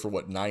was there for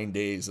 9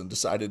 days and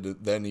decided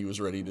that then he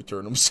was ready to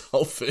turn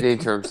himself in. He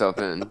turned himself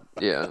in.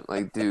 Yeah,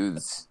 like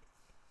dudes,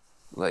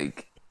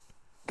 like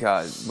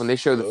God, when they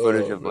showed the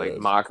footage of like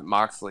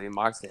Moxley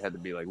had to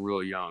be like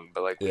real young,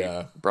 but like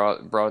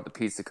brought the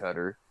pizza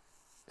cutter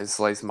and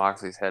sliced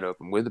Moxley's head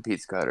open with the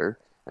pizza cutter,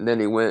 and then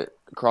he went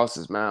across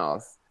his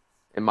mouth,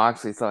 and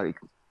Moxley thought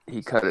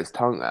he cut his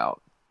tongue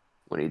out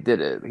when he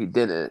did it. He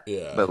didn't.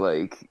 Yeah. But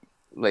like,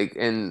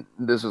 and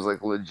this was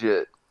like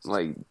legit.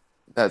 Like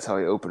that's how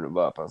he opened him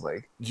up. I was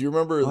like, do you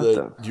remember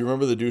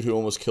the dude who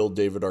almost killed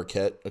David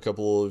Arquette a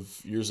couple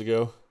of years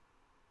ago?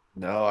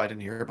 No, I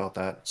didn't hear about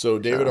that. So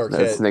David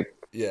Arquette.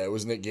 Yeah, it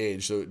was Nick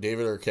Gage. So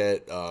David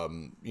Arquette,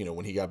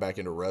 when he got back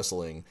into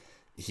wrestling,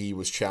 he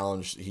was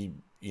challenged.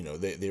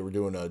 They were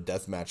doing a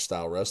deathmatch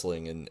style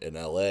wrestling in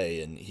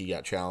LA, and he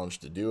got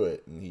challenged to do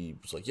it. And he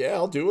was like, yeah,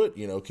 I'll do it,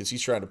 because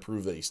he's trying to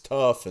prove that he's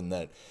tough and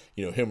that,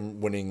 him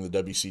winning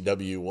the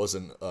WCW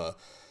wasn't, a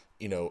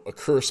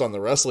curse on the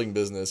wrestling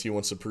business. He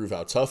wants to prove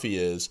how tough he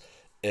is.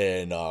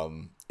 And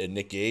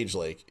Nick Gage,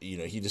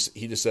 he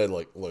just said,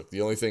 like, look,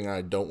 the only thing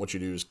I don't want you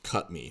to do is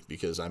cut me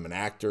because I'm an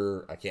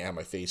actor. I can't have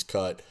my face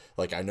cut.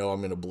 Like, I know I'm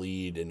going to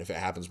bleed, and if it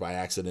happens by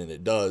accident,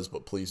 it does,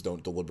 but please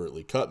don't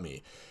deliberately cut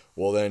me.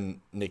 Well,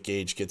 then Nick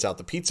Gage gets out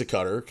the pizza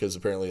cutter because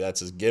apparently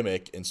that's his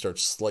gimmick and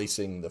starts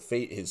slicing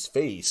his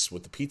face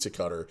with the pizza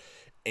cutter.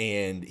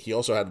 And he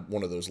also had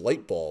one of those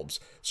light bulbs.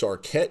 So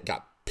Arquette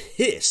got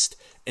pissed,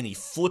 and he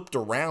flipped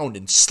around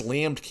and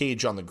slammed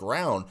Cage on the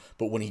ground.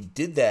 But when he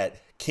did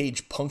that,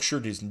 Cage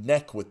punctured his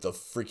neck with the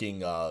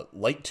freaking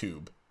light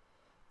tube,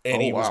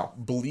 and he was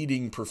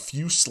bleeding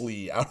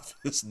profusely out of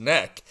his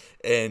neck.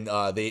 And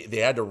they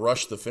had to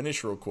rush the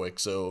finish real quick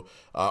so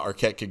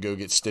Arquette could go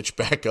get stitched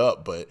back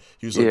up. But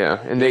he was like,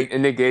 and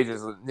Nick Gage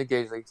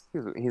like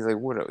he's like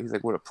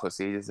what a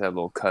pussy. He just had a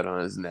little cut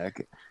on his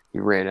neck. He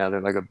ran out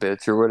there like a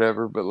bitch or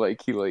whatever. But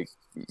like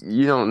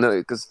you don't know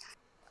because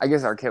I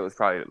guess Arquette was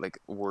probably like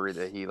worried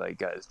that he like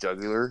got his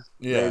jugular.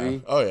 Yeah.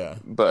 Maybe. Oh yeah.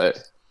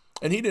 But.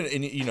 And he didn't,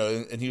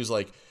 and he was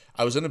like,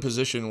 I was in a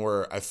position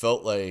where I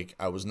felt like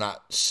I was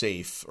not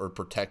safe or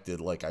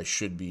protected like I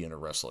should be in a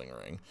wrestling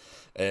ring.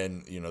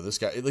 And, this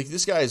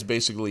guy is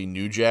basically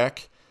New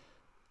Jack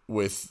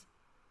with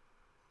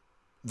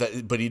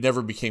that, but he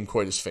never became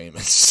quite as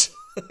famous.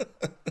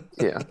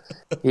 Yeah,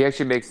 he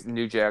actually makes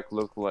New Jack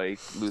look like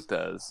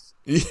Luthez,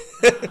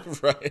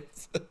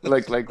 Right.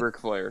 like Ric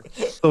Flair.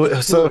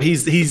 So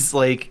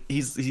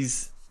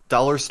he's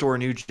dollar store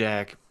New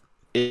Jack,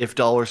 if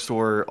dollar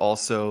store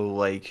also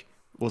like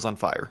was on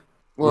fire.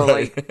 Well,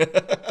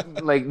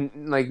 Right.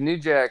 like New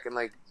Jack and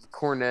like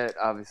Cornette,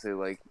 obviously,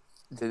 like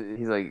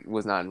he's like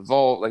was not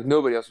involved. Like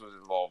nobody else was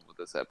involved with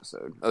this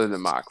episode other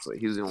than Moxley.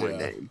 He was the only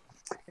Yeah.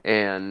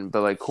 name.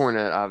 But like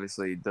Cornette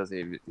obviously he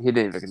didn't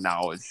even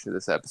acknowledge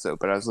this episode.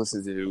 But I was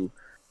listening to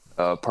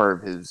part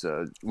of his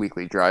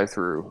weekly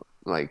drive-through,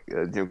 like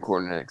Jim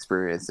Cornette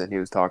experience, and he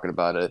was talking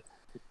about it,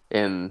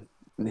 and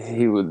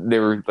they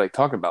were like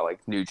talking about like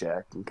New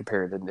Jack and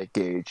comparing to Nick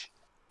Gage,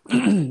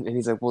 and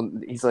he's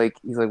like,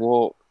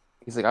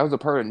 I was a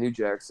part of New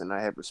Jack's, and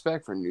I have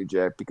respect for New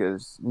Jack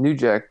because New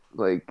Jack,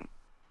 like,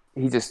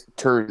 he just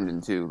turned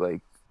into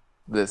like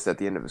this at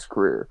the end of his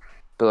career,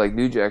 but like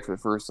New Jack for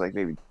the first like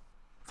maybe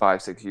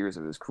 5-6 years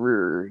of his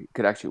career, he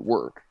could actually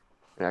work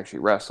and actually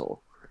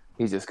wrestle.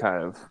 He just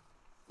kind of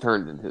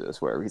turned into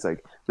this where he's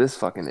like, this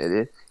fucking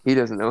idiot. He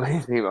doesn't know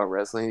anything about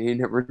wrestling. He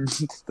never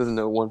doesn't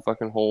know one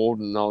fucking hold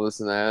and all this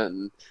and that.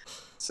 And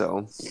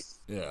so,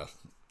 Yeah.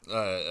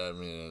 I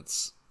mean,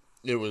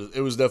 it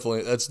was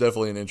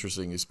definitely an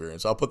interesting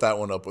experience. I'll put that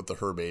one up with the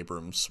Herb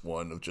Abrams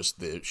one of just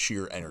the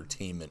sheer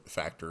entertainment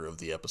factor of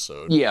the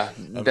episode. yeah,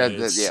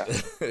 Yeah.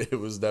 It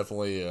was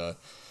definitely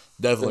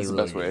definitely That's the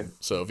really best good. way.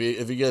 So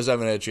if you guys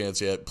haven't had a chance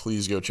yet,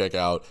 please go check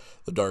out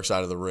the Dark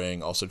Side of the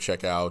Ring. Also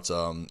check out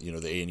the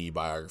A&E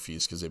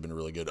biographies because they've been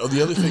really good. Oh,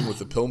 the other thing with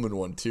the Pillman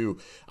one too,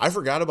 I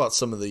forgot about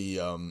some of the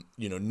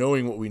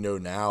knowing what we know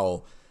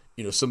now.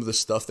 Some of the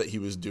stuff that he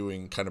was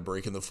doing, kind of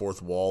breaking the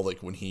fourth wall,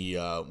 like when he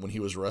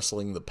was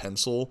wrestling the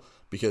pencil,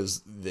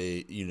 because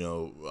they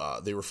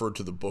referred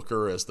to the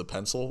Booker as the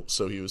pencil,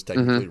 so he was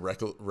technically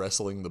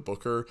wrestling the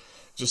Booker.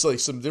 Just like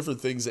some different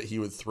things that he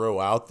would throw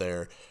out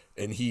there.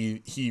 And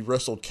he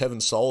wrestled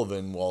Kevin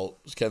Sullivan while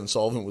Kevin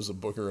Sullivan was a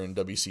booker in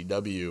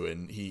WCW,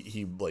 and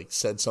he like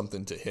said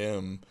something to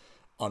him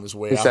on his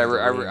way out. I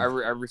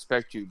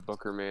respect you,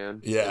 Booker,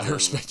 man. Yeah, I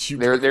respect you.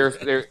 They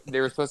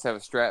were supposed to have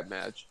a strap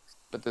match,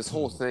 but this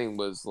whole thing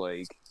was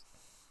like,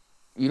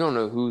 you don't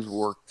know who's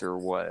worked or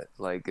what.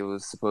 Like it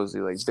was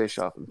supposedly like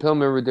Bischoff and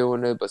Pillman were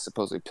doing it, but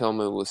supposedly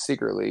Pillman was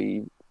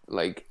secretly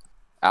like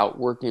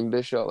outworking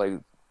Bischoff.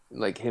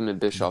 Like him and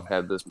Bischoff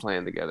had this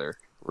plan together.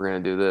 We're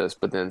gonna do this,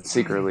 but then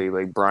secretly,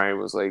 like Brian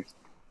was like,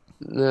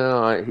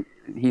 no,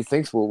 he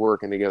thinks we're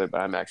working together,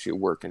 but I'm actually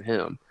working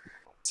him.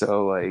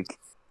 So like,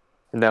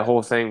 and that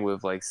whole thing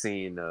with like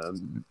seeing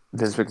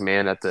Vince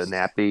McMahon at the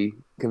Nappy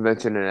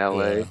convention in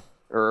LA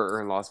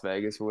or in Las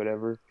Vegas or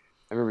whatever.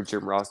 I remember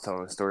Jim Ross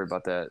telling a story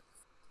about that,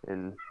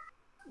 and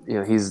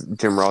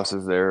Jim Ross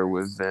is there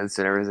with Vince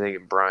and everything,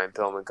 and Brian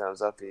Pillman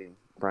comes up.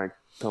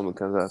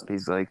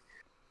 He's like,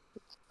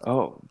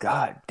 oh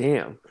god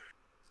damn,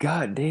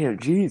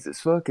 Jesus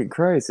fucking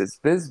Christ, it's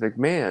Vince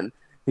McMahon.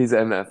 He's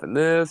MFing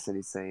this, and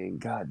he's saying,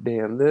 God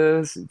damn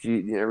this, and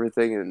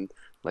everything. And,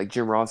 like,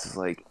 Jim Ross is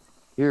like,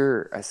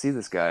 here, I see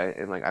this guy,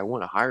 and, like, I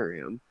want to hire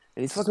him.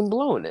 And he's fucking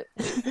blowing it.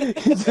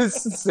 He's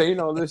just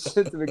saying all this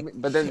shit to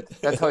McMahon. But then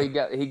that's how he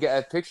got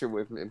a picture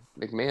with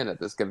McMahon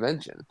at this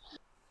convention.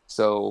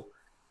 So,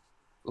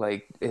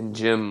 like, and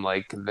Jim,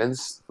 like,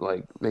 convinced,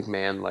 like,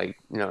 McMahon, like,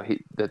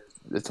 that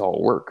it's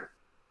all work.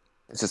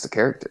 It's just a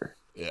character.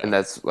 Yeah. And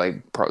that's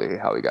like partly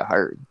how he got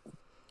hired.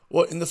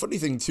 Well, and the funny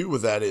thing too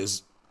with that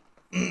is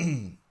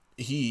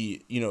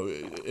he,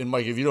 and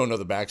Mike, if you don't know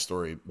the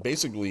backstory,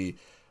 basically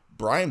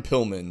Brian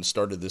Pillman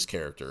started this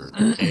character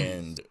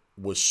and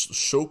was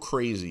so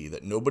crazy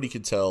that nobody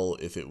could tell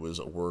if it was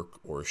a work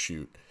or a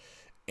shoot.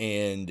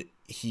 And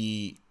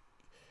he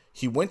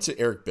went to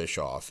Eric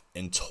Bischoff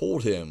and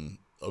told him,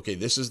 okay,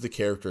 this is the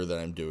character that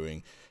I'm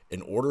doing.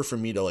 In order for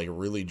me to like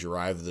really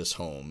drive this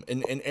home,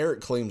 and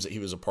Eric claims that he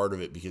was a part of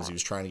it because he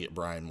was trying to get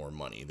Brian more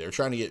money. They're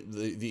trying to get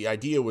the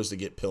idea was to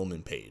get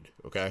Pillman paid.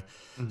 Okay,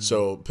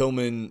 so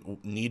Pillman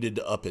needed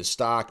to up his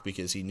stock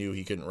because he knew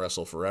he couldn't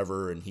wrestle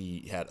forever, and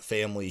he had a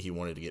family. He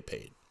wanted to get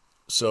paid.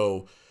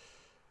 So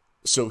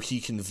he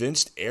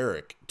convinced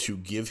Eric to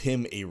give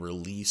him a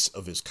release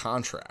of his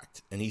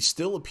contract, and he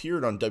still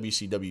appeared on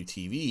WCW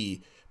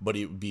TV. But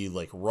it would be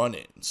like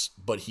run-ins.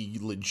 But he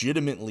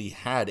legitimately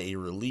had a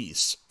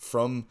release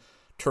from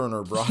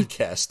Turner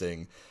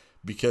Broadcasting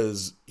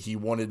because he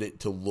wanted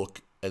it to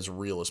look as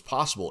real as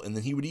possible. And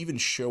then he would even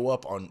show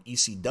up on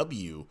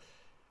ECW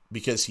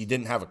because he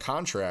didn't have a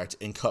contract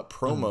and cut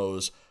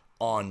promos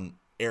on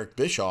Eric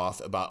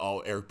Bischoff about, oh,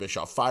 Eric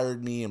Bischoff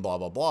fired me and blah,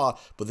 blah, blah.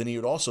 But then he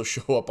would also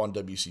show up on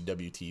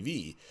WCW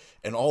TV.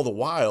 And all the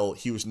while,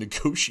 he was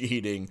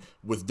negotiating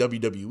with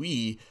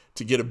WWE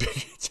to get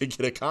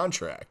a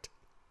contract.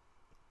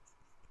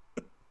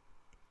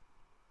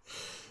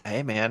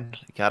 Hey man,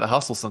 you gotta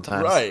hustle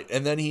sometimes. Right.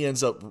 And then he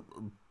ends up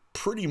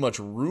pretty much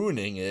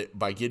ruining it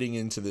by getting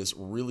into this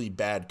really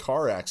bad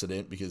car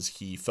accident because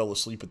he fell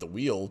asleep at the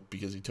wheel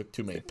because he took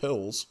too many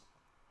pills.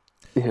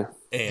 Yeah.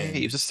 And Hey,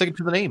 he was just sticking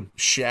to the name.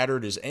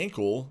 shattered his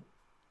ankle,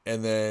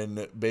 and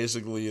then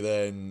basically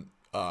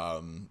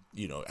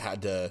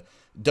Had to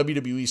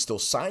WWE still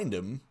signed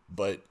him,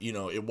 but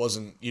it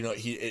wasn't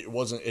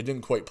it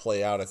didn't quite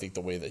play out I think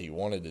the way that he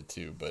wanted it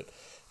to. But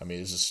I mean,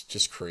 it's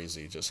just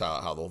crazy just how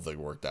the whole thing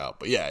worked out.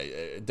 But yeah,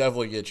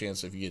 definitely get a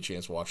chance if you get a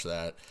chance to watch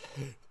that.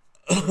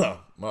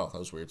 Wow, that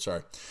was weird.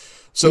 Sorry.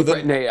 So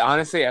then, Nate,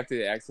 honestly, after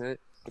the accident,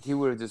 if he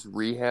would have just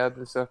rehabbed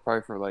and stuff,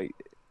 probably for like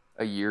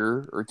a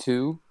year or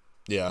two,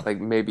 yeah, like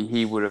maybe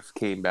he would have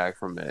came back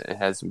from it and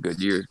had some good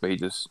years. But he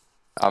just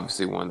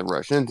obviously wanted to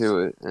rush into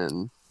it,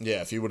 and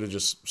yeah, if he would have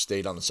just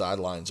stayed on the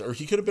sidelines, or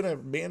he could have been a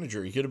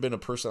manager, he could have been a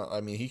person. I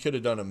mean, he could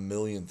have done a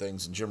million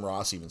things. And Jim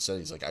Ross even said,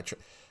 he's like,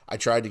 I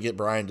tried to get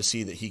Brian to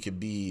see that he could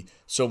be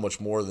so much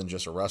more than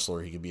just a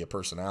wrestler. He could be a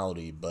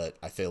personality, but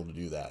I failed to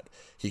do that.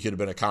 He could have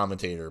been a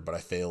commentator, but I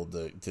failed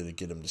to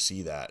get him to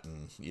see that.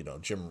 And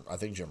I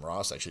think Jim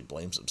Ross actually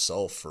blames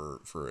himself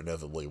for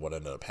inevitably what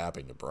ended up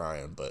happening to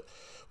Brian, but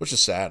which is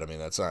sad. I mean,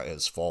 that's not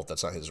his fault.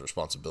 That's not his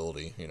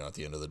responsibility. At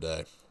the end of the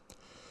day.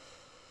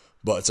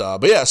 But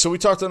yeah, so we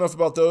talked enough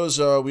about those.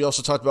 We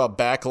also talked about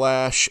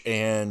Backlash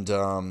and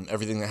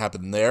everything that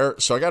happened there.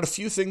 So I got a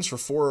few things for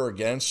or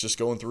against, just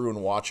going through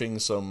and watching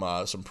some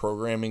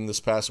programming this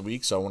past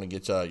week. So I want to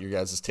get your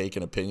guys' take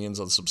and opinions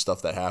on some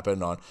stuff that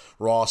happened on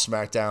Raw,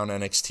 SmackDown,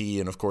 NXT,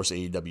 and of course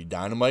AEW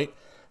Dynamite.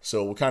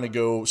 So we'll kind of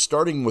go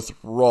starting with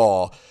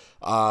Raw.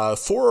 For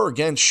or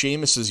against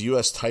Sheamus'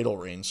 U.S. title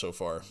reign so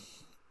far?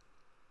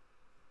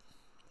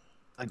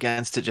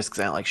 Against it just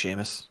because I don't like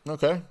Sheamus.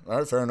 Okay, all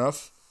right, fair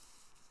enough.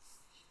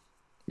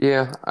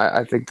 yeah,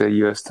 I think the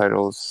U.S.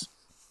 title's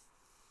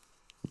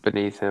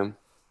beneath him.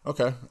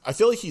 Okay. I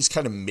feel like he's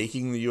kind of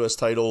making the U.S.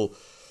 title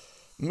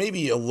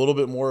maybe a little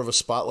bit more of a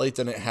spotlight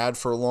than it had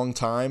for a long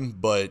time,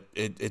 but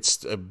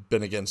it's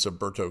been against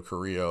Alberto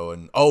Carrillo.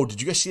 And,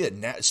 did you guys see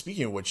that?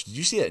 Speaking of which, did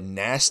you see that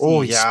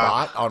nasty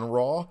spot on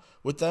Raw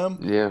with them?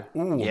 Yeah.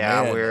 Ooh,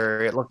 yeah, man.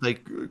 where it looked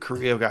like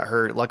Carrillo got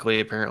hurt.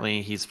 Luckily,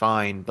 apparently, he's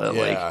fine, but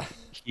Yeah.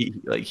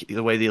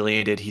 the way they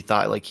landed, he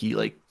thought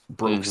he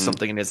broke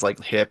something in his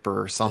hip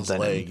or something.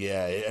 His leg,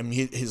 yeah. I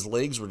mean, his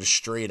legs were just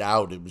straight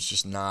out. It was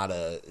just not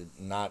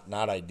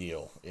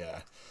ideal. Yeah.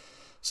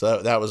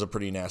 So that was a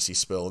pretty nasty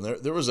spill. And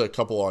there was a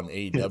couple on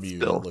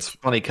AEW. It's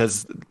funny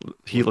because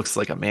he looks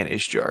like a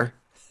mayonnaise jar.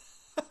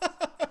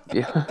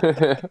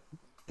 Yeah.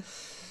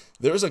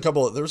 There was a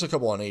couple on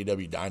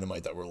AEW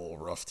Dynamite that were a little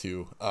rough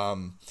too.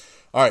 All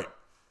right,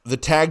 the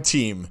tag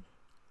team,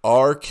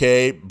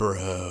 RK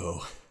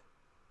Bro.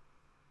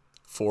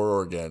 For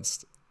or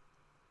against?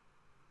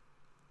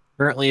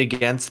 Currently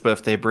against, but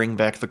if they bring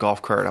back the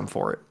golf cart, I'm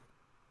for it.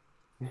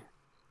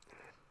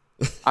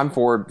 I'm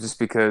for it just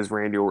because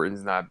Randy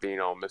Orton's not being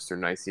all Mr.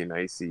 Nicey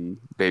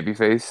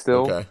babyface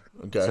still.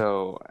 Okay.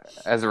 So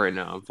as of right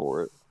now, I'm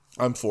for it.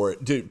 I'm for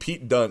it. Dude,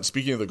 Pete Dunne,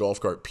 speaking of the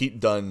golf cart, Pete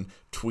Dunne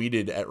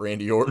tweeted at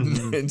Randy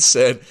Orton and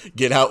said,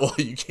 "Get out while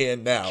you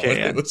can now." And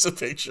it was a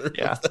picture of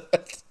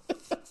that.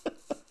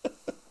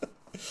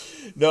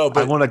 No,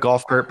 but I want a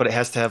golf cart, but it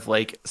has to have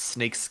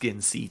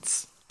snakeskin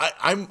seats.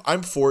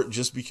 I'm for it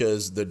just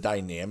because the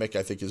dynamic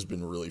I think has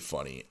been really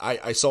funny.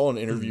 I saw an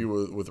interview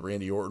with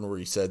Randy Orton where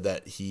he said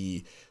that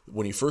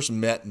when he first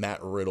met Matt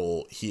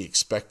Riddle, he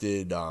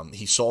expected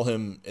he saw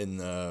him in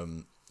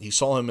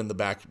the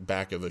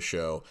back of a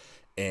show,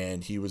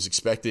 and he was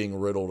expecting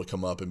Riddle to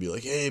come up and be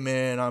like, "Hey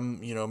man,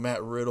 I'm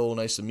Matt Riddle,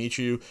 nice to meet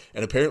you."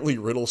 And apparently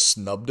Riddle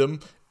snubbed him,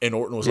 and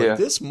Orton was like,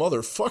 "This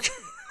motherfucker."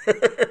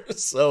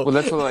 So well,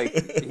 that's what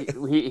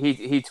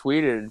he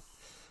tweeted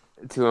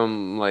to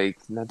him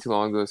not too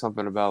long ago,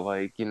 something about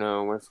when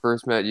I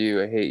first met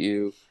you I hate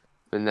you,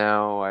 but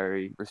now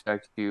I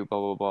respect you, blah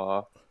blah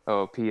blah.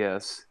 Oh,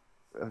 P.S.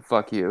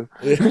 Fuck you.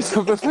 Or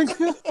something like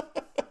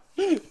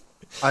that.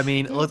 I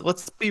mean,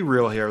 let's be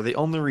real here. The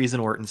only reason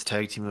Orton's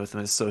tag teaming with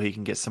him is so he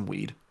can get some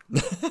weed.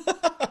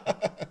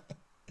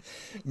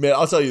 Man,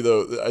 I'll tell you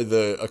though,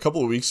 a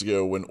couple of weeks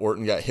ago when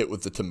Orton got hit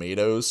with the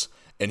tomatoes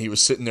and he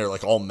was sitting there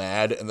all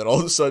mad, and then all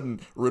of a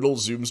sudden Riddle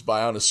zooms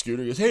by on a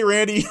scooter and goes, "Hey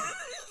Randy."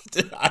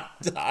 Dude,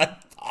 I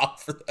pop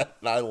for that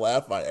and I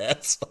laugh my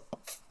ass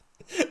off.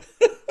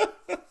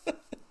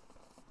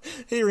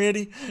 Hey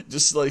Randy,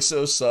 just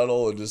so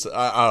subtle and just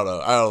I don't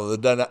know.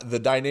 The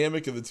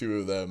dynamic of the two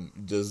of them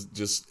just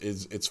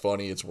is it's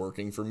funny. It's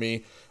working for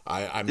me.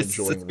 I'm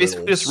enjoying. It's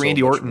basically Riddle just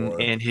Randy so much Orton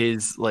more. and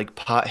his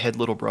pothead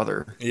little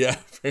brother. Yeah,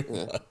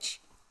 very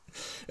much.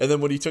 And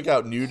then when he took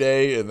out New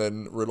Day, and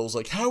then Riddle's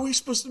like, "How are we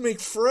supposed to make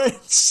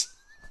friends?"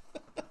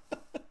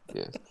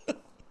 Yeah.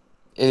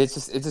 And it's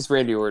just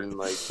Randy Orton,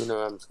 I'm just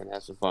gonna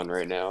have some fun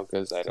right now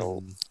because I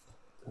don't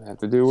have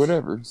to do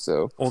whatever.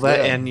 So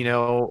and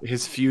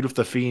his feud with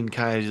the Fiend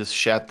kind of just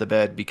shat the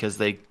bed because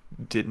they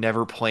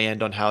never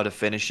planned on how to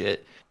finish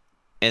it,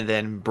 and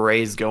then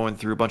Bray's going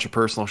through a bunch of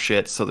personal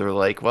shit, so they're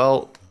like,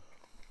 well,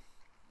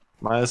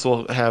 might as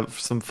well have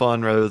some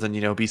fun rather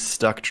than be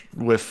stuck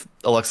with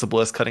Alexa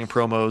Bliss cutting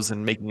promos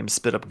and making him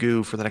spit up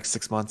goo for the next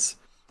 6 months.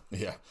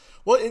 Yeah.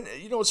 Well, and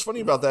what's funny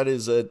about that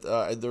is that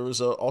there was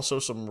also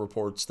some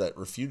reports that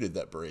refuted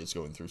that Bray's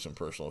going through some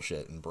personal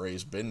shit, and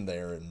Bray's been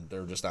there, and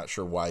they're just not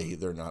sure why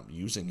they're not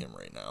using him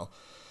right now.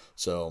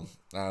 So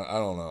I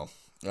don't know.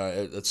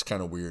 It's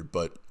kind of weird,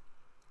 but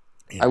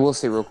I will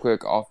say real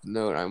quick off the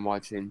note, I'm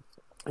watching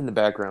in the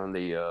background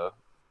the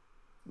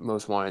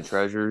Most Wanted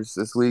Treasures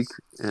this week,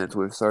 and it's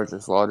with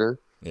Sergeant Slaughter.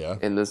 yeah.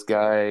 And this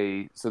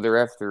guy, so they're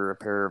after a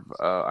pair of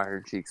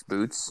Iron Cheeks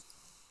boots,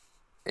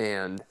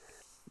 and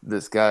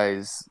this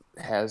guy's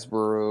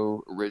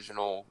Hasbro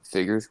original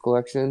figures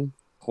collection.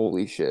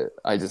 Holy shit!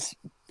 I just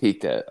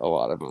peeked at a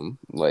lot of them.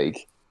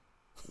 Like,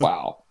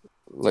 wow!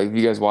 Like, if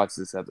you guys watch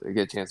this, get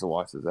a chance to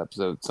watch this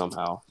episode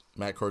somehow.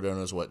 Matt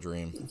Cardona's wet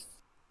dream.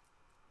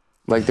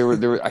 Like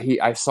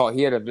I saw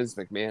he had a Vince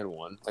McMahon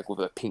one, like with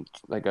a pink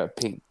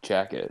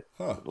jacket.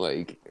 Huh.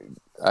 Like,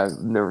 I've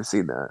never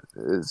seen that.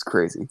 It's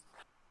crazy.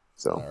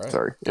 So Right.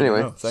 sorry. Good to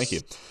Anyway, know. Thank you.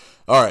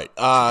 All right.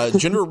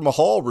 Jinder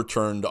Mahal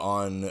returned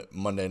on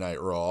Monday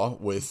Night Raw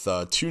with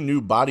 2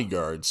 new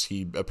bodyguards.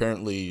 He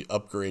apparently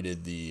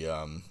upgraded the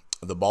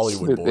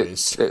Bollywood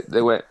boys.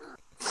 They went.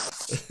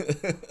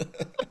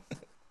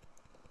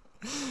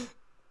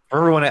 For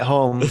everyone at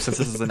home, since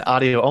this is an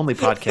audio-only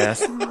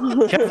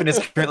podcast, Kevin is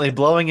currently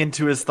blowing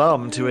into his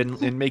thumb to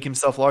and make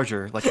himself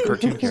larger, like a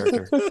cartoon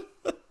character.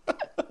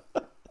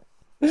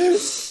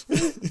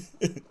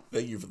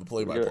 Thank you for the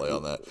play-by-play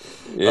on that.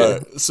 Yeah. All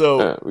right,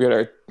 so We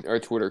got our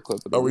Twitter clip.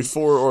 Of are we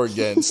for or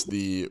against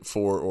the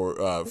for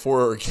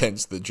or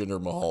against the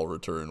Jinder Mahal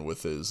return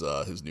with his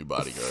new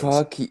bodyguards?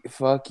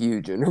 Fuck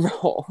you, Jinder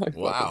Mahal. I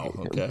fucking Wow. hate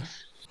him. Okay.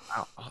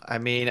 I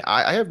mean,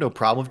 I have no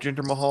problem with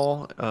Jinder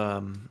Mahal.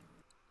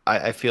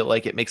 I feel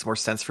like it makes more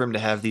sense for him to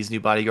have these new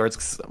bodyguards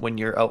 'cause when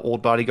your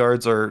old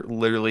bodyguards are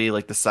literally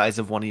like the size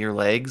of one of your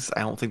legs.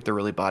 I don't think they're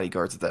really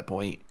bodyguards at that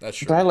point.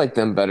 That's But I true. like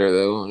them better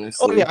though,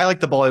 honestly. Oh yeah, I like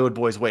the Bollywood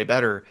boys way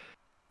better,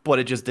 but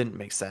it just didn't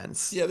make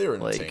sense. Yeah, they were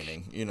Like,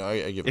 entertaining.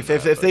 I give them if that,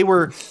 if but- they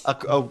were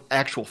a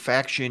actual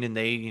faction and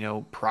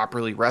they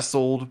properly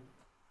wrestled,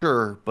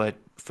 sure, but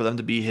for them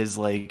to be his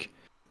like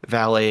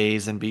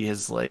valets and be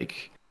his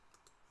like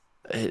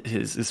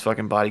his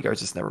fucking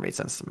bodyguards just never made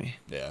sense to me.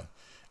 Yeah.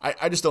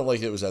 I just don't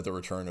like it was at the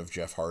return of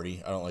Jeff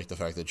Hardy. I don't like the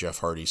fact that Jeff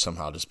Hardy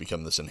somehow just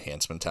become this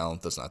enhancement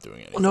talent that's not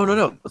doing anything.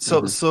 No.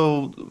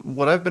 So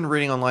what I've been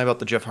reading online about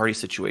the Jeff Hardy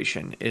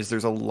situation is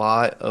there's a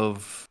lot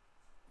of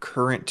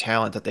current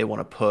talent that they want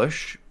to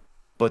push,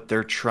 but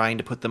they're trying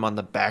to put them on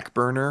the back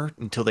burner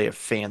until they have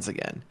fans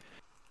again.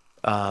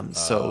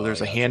 So there's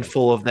a gotcha.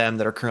 handful of them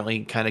that are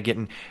currently kind of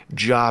getting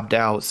jobbed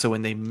out. So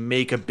when they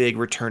make a big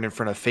return in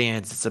front of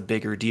fans, it's a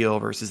bigger deal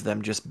versus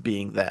them just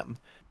being them.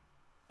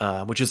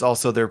 Which is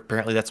also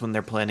apparently that's when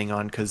they're planning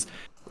on, because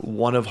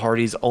one of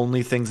Hardy's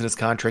only things in his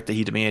contract that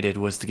he demanded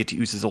was to get to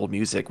use his old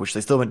music, which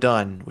they still haven't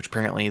done, which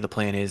apparently the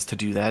plan is to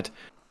do that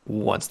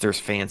once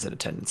there's fans in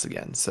attendance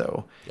again.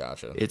 So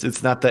Gotcha.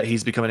 it's not that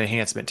he's become an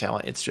enhancement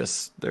talent, it's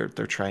just they're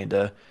trying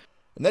to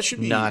And that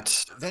should be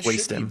not that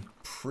waste should be him.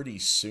 pretty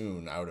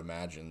soon. I would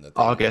imagine that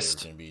August.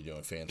 they're going to be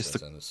doing fan Just the-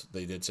 sessions.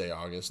 They did say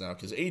August now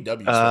because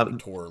AEW started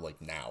tour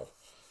like now.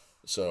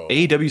 So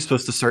AEW is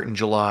supposed to start in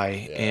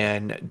July, Yeah.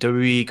 and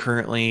WWE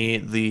currently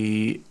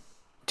the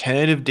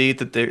tentative date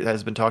that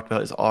has been talked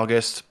about is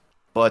August,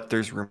 but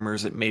there's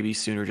rumors it may be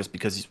sooner just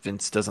because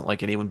Vince doesn't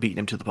like anyone beating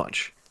him to the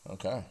punch.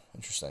 okay,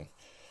 interesting.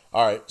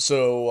 All right,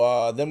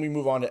 so then we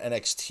move on to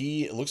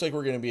NXT. It looks like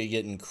we're going to be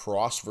getting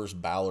Cross versus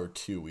Balor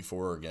 2. We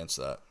for or against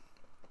that?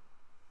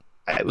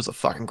 It was a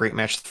fucking great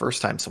match the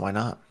first time, so why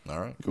not? All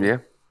right, cool. Yeah.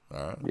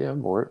 All right. Yeah,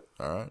 I'm for it.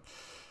 All right.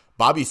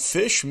 Bobby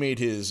Fish made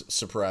his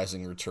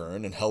surprising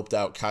return and helped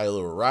out Kyle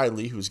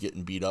O'Reilly, who was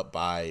getting beat up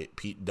by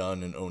Pete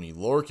Dunne and Oney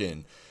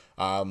Lorcan.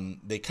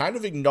 They kind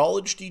of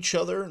acknowledged each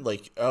other,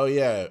 like, oh,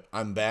 yeah,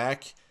 I'm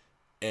back,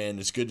 and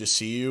it's good to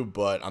see you,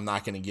 but I'm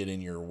not going to get in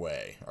your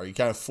way. Are you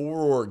kind of for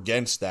or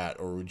against that,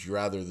 or would you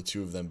rather the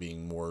two of them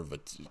being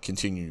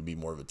continue to be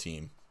more of a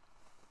team?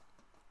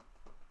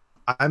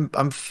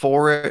 I'm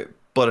for it,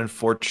 but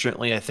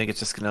unfortunately, I think it's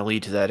just going to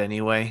lead to that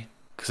anyway.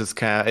 Because it's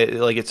kind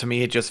of to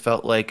me, it just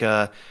felt like,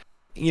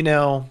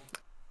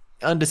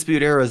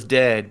 Undisputed Era's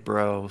dead,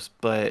 bros,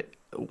 but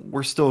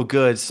we're still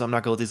good, so I'm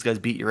not gonna let these guys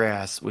beat your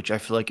ass. Which I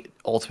feel like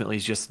ultimately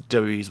is just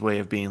WWE's way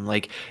of being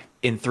like,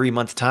 in 3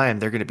 months' time,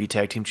 they're gonna be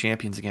tag team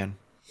champions again.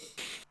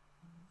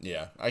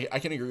 Yeah, I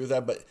can agree with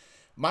that, but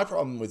my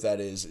problem with that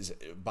is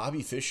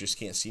Bobby Fish just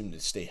can't seem to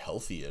stay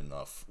healthy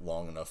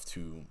long enough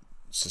to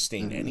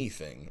sustain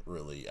anything,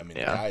 really. I mean,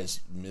 Yeah. the guy's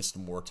missed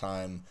more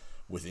time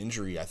with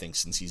injury, I think,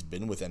 since he's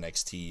been with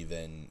NXT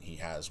than he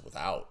has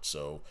without.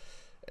 So,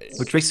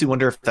 Which makes me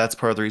wonder if that's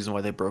part of the reason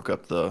why they broke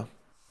up the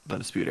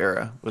Undisputed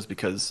Era, was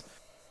because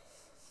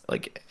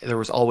like there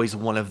was always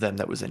one of them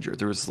that was injured.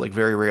 There was like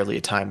very rarely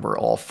a time where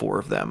all 4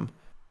 of them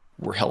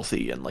were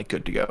healthy and like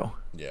good to go.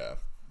 yeah,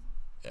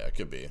 it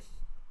could be.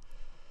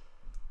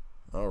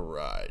 All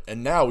right,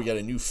 and now we got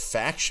a new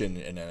faction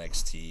in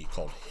NXT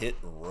called Hit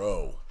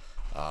Row.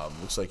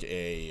 Looks like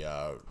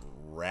a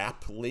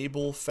rap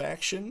label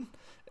faction.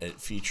 It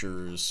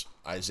features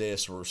Isaiah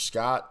Swerve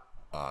Scott,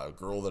 a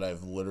girl that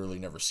I've literally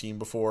never seen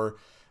before,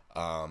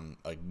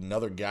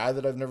 another guy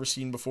that I've never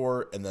seen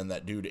before, and then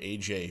that dude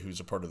AJ, who's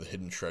a part of the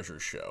Hidden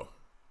Treasures show,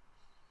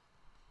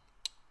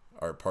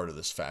 are part of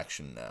this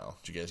faction now.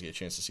 Did you guys get a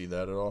chance to see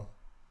that at all?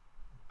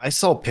 I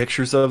saw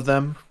pictures of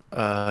them,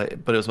 but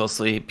it was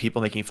mostly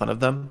people making fun of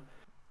them.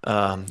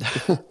 Um,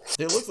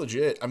 They look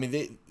legit. I mean,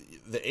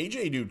 the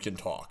AJ dude can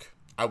talk.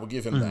 I will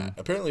give him that. mhm.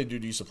 Apparently, the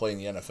dude used to play in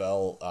the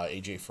NFL.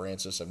 AJ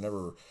Francis. I've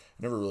never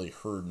really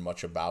heard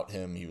much about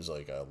him. He was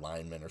like a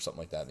lineman or something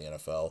like that in the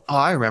NFL. Oh,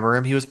 I remember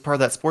him. He was part of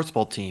that sports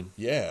ball team.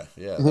 Yeah,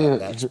 yeah, Yeah,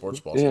 that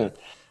sports ball yeah, team.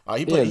 He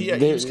yeah.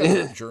 played. He was kind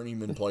of a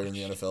journeyman player in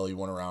the NFL. He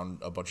went around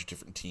a bunch of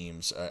different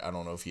teams. I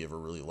don't know if he ever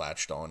really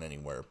latched on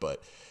anywhere,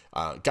 but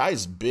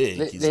guy's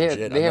big. He's legit. They I've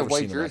have never white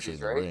seen him actually in jerseys,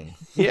 the right? ring.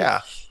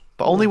 Yeah,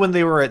 but only when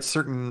they were at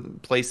certain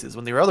places.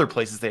 When they were other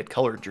places, they had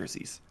colored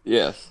jerseys.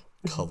 Yes.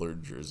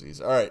 Colored jerseys.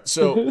 All right,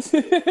 so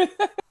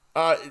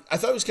I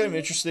thought it was kind of an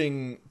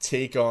interesting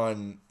take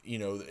on,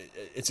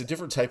 it's a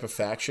different type of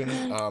faction.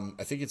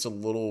 I think it's a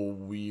little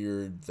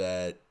weird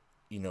that,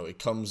 it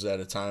comes at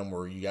a time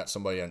where you got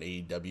somebody on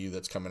AEW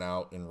that's coming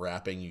out and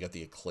rapping. You got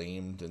the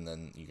Acclaimed, and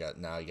then you got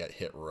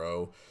Hit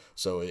Row.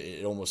 So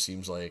it almost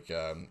seems like,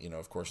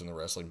 of course, in the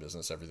wrestling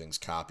business, everything's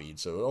copied.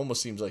 So it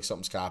almost seems like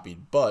something's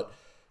copied, but,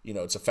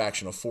 it's a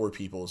faction of 4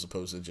 people as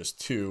opposed to just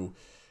 2.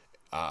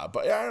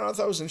 But yeah, I don't know, I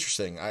thought it was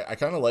interesting. I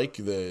kind of like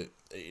the,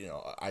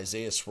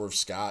 Isaiah Swerve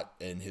Scott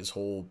and his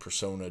whole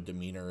persona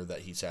demeanor that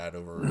he's had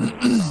over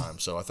time.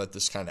 So I thought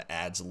this kind of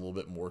adds a little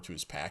bit more to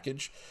his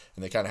package.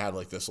 And they kind of had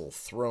like this little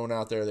throne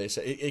out there. They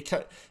say it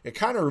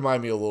kind of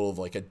reminded me a little of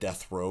like a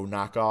Death Row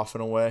knockoff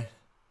in a way.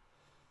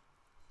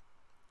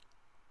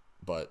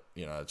 But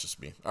it's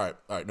just me. All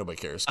right, nobody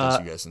cares because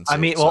you guys didn't see I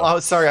mean, it, well, so. I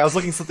was sorry, I was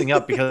looking something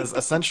up because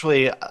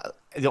essentially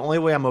the only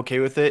way I'm okay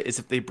with it is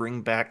if they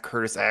bring back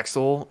Curtis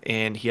Axel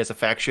and he has a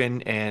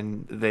faction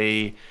and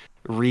they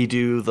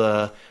redo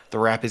the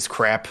Rap is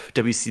Crap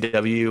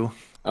WCW.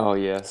 Oh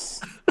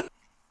yes.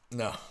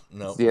 No,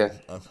 Yeah.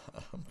 I'm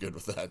good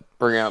with that.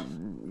 Bring out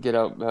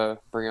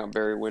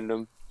Barry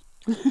Windham.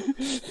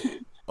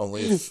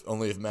 Only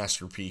if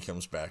Master P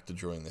comes back to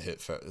join the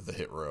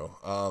hit row.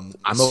 I'm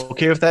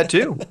okay with that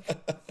too.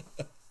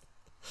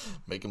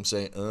 Make him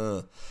say,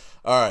 All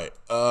right.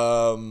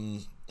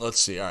 Let's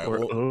see. All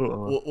right.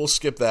 We'll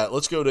skip that.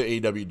 Let's go to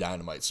AEW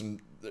Dynamite.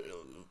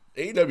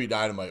 AEW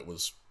Dynamite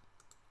was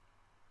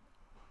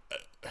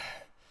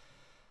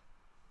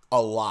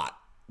a lot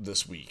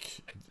this week.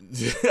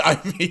 I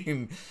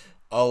mean,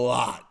 a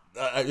lot.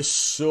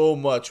 So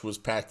much was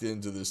packed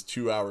into this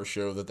 2-hour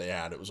show that they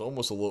had. It was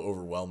almost a little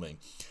overwhelming.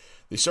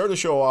 They started the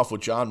show off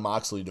with Jon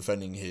Moxley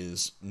defending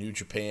his New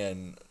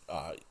Japan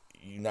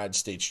United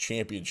States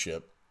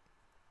Championship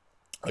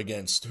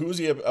against, who was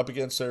he up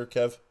against there,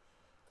 Kev?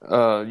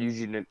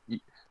 Yuji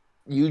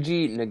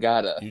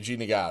Nagata. Yuji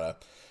Nagata.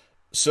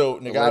 So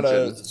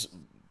Nagata,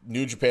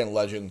 New Japan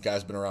legend,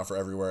 guy's been around for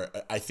everywhere.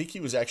 I think he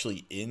was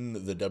actually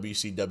in the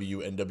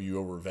WCW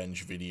NWO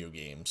Revenge video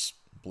games,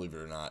 believe it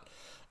or not.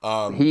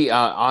 He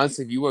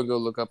honestly, if you want to go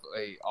look up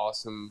a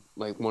awesome,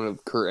 like one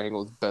of Kurt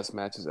Angle's best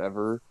matches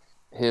ever,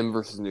 him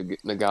versus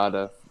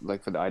Nagata,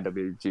 like for the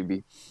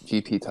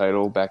IWGP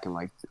title back in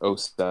like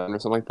 2007 or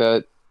something like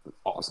that.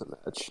 Awesome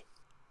match.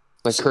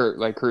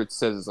 Kurt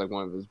says it's like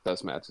one of his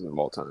best matches of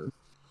all time.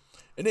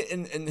 And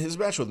his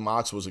match with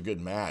Mox was a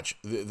good match.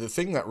 The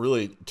thing that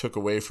really took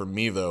away from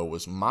me though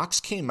was Mox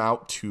came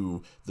out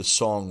to the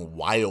song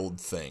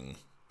 "Wild Thing"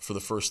 for the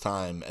first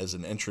time as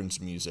an entrance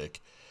music.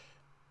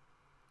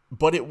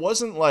 But it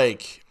wasn't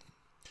like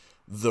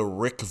the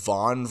Rick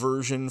Vaughn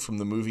version from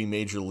the movie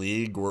Major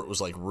League, where it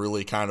was like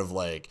really kind of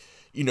like,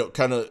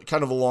 kind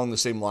of along the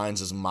same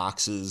lines as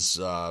Mox's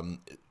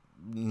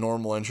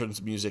normal entrance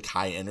music,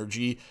 High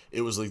Energy.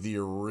 It was like the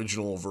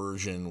original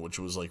version, which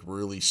was like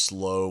really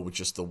slow with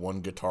just the one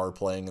guitar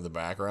playing in the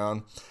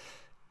background.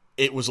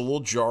 It was a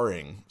little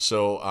jarring.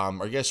 So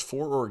are you guys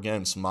for or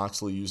against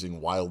Moxley using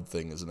Wild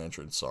Thing as an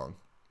entrance song?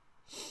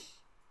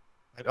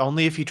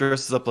 Only if he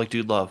dresses up like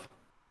Dude Love.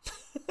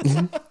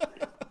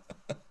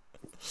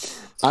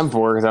 I'm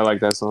for it because I like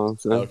that song.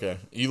 So. Okay.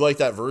 You like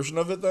that version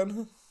of it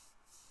then?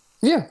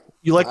 Yeah.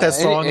 You like that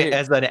song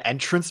as an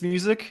entrance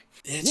music?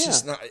 It's Yeah.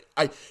 just not.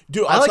 I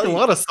like a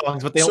lot of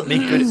songs, but they don't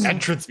make good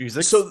entrance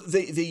music. So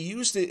they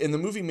used it in the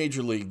movie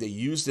Major League. They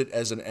used it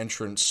as an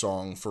entrance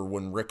song for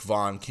when Rick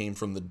Vaughn came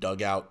from the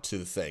dugout to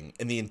the thing,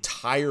 and the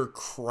entire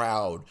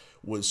crowd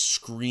was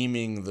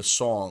screaming the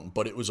song,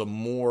 but it was a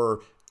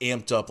more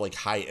amped up, like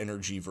high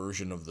energy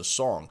version of the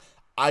song.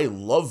 I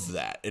love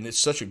that, and it's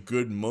such a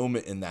good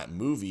moment in that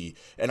movie,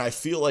 and I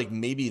feel like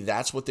maybe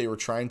that's what they were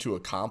trying to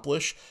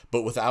accomplish,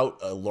 but without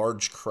a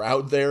large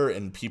crowd there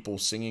and people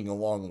singing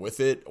along with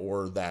it,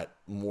 or that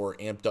more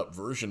amped up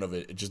version of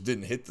it, it just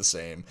didn't hit the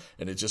same,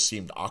 and it just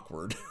seemed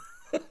awkward.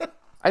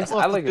 I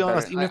Well, like to be it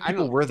honest, better. even if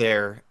people were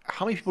there,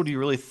 how many people do you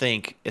really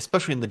think,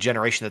 especially in the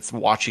generation that's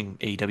watching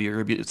AEW,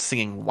 are be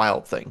singing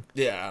Wild Thing?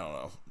 Yeah, I don't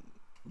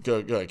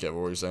know. Go ahead, Kevin.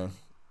 What were you saying?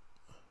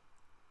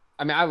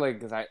 I mean, I like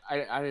because I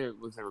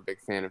was never a big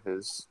fan of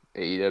his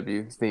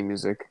AEW theme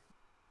music.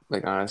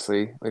 Like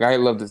honestly, like I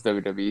love this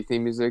WWE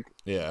theme music.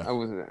 Yeah. I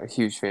wasn't a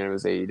huge fan of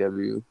his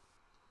AEW. It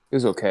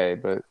was okay,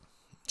 but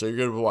So you're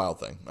good with Wild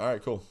Thing. All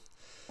right, cool.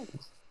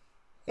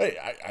 Hey,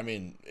 I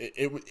mean,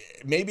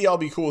 maybe I'll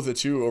be cool with it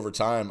too over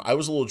time. I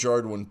was a little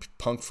jarred when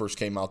Punk first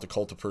came out, the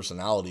Cult of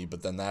Personality,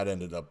 but then that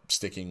ended up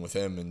sticking with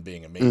him and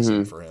being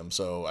amazing for him.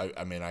 So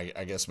I mean,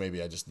 I guess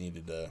maybe I just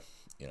needed to,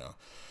 you know.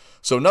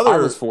 So I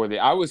another. was for the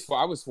I was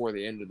for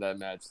the end of that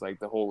match, like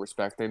the whole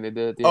respect thing they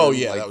did at the Oh end.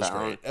 yeah, like that was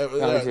Bound.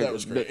 great. That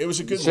was great. It was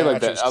a good Shit match.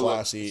 like that. It was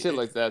classy. Shit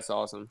like that's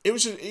awesome. It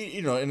was just,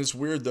 you know, and it's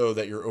weird though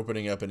that you're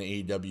opening up an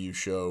AEW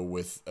show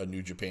with a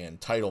New Japan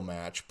title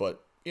match,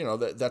 but you know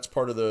that's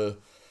part of the.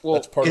 Well,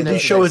 That's part of Indie the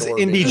show is backdoor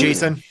indie, being-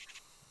 Jason.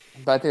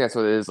 But I think that's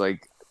what it is.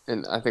 Like,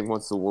 and I think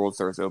once the world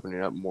starts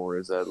opening up more,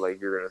 is that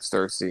like you're gonna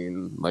start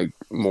seeing like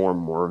more and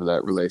more of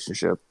that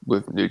relationship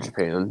with New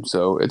Japan.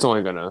 So it's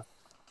only gonna,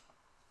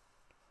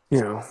 you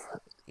know.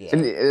 Yeah.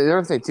 And the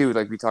other thing too,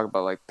 like we talk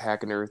about like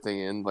packing everything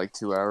in like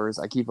 2 hours.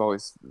 I keep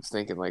always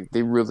thinking like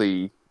they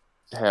really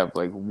have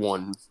like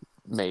one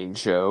main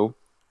show.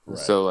 Right.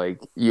 So like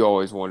you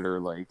always wonder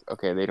like,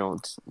 okay, they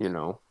don't,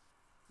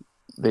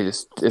 they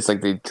just, it's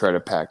like they try to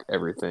pack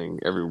everything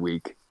every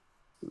week.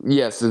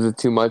 Yes, is it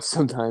too much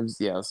sometimes?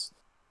 Yes,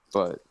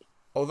 but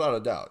Oh, without a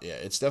doubt, yeah,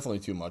 it's definitely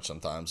too much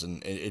sometimes,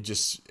 and I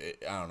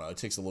don't know, it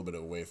takes a little bit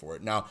away for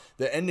it. Now,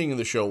 the ending of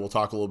the show, we'll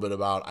talk a little bit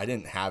about. I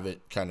didn't have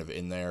it kind of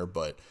in there,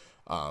 but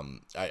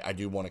I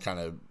do want to kind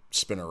of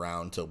spin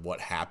around to what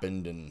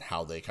happened and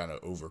how they kind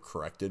of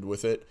overcorrected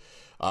with it.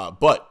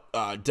 But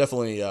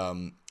definitely,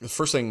 the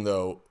first thing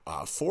though,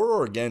 for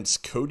or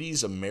against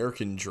Cody's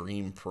American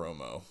Dream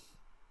promo.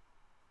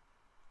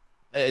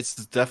 It's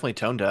definitely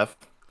tone deaf.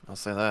 I'll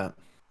say that.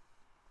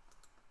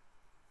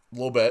 A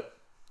little bit.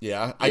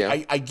 Yeah.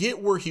 Yeah. I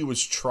get where he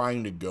was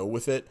trying to go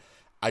with it.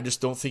 I just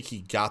don't think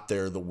he got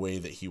there the way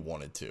that he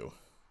wanted to.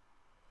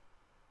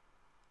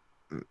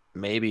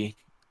 Maybe.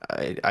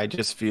 I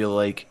just feel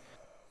like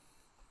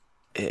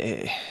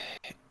in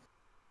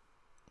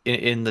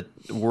the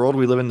world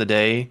we live in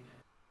today,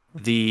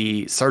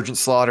 the Sergeant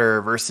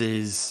Slaughter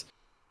versus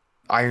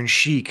Iron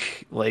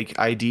Sheik like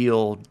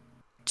ideal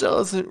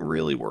doesn't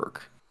really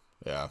work.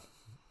 Yeah.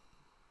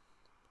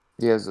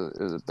 yeah, it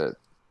was a bit.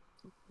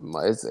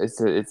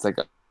 It's like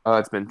oh,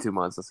 it's been 2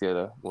 months. Let's get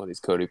one of these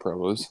Cody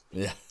promos.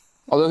 Yeah.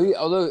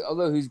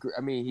 Although he's,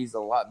 I mean, he's a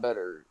lot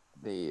better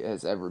than he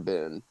has ever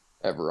been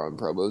ever on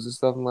promos and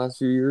stuff in the last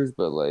few years.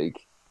 But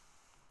like,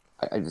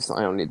 I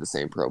don't need the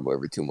same promo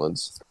every 2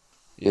 months.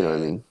 You know what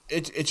I mean?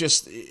 It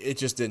just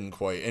didn't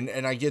quite,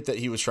 and I get that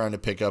he was trying to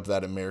pick up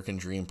that American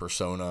Dream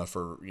persona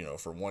for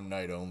for one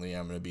night only.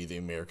 I'm going to be the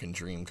American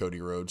Dream,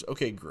 Cody Rhodes.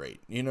 Okay, great.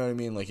 You know what I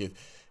mean? Like if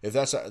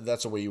that's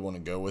the way you want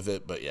to go with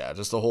it. But yeah,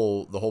 just the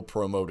whole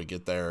promo to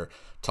get there,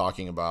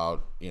 talking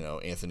about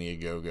Anthony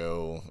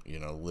Ogogo,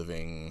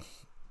 living.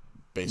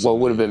 Basically, What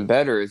would have been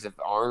better is if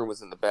Arn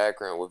was in the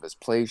background with his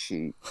play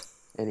sheet,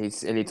 and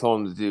he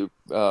told him to do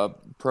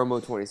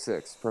promo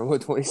 26, promo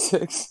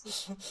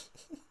 26.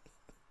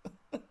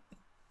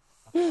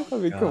 I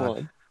mean, come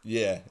on.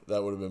 Yeah,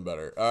 that would have been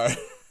better. All right.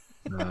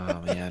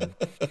 Oh man.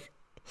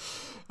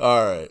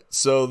 All right.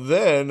 So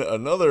then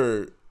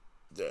another.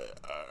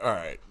 All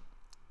right.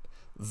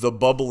 The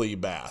bubbly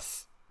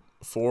bath,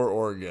 for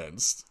or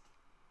against?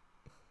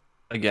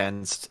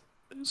 Against.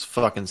 It's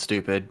fucking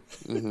stupid.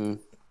 Mm-hmm.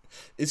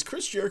 Is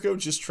Chris Jericho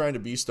just trying to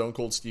be Stone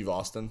Cold Steve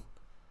Austin?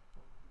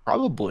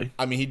 Probably.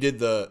 I mean, he did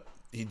the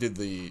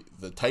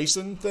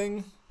Tyson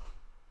thing.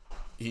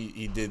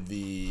 He did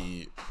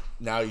the.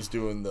 Now he's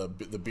doing the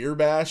beer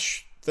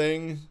bash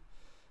thing.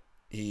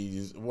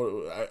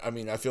 I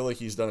mean, I feel like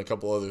he's done a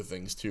couple other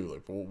things too.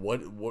 Like,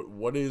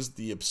 what is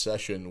the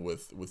obsession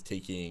with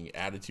taking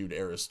Attitude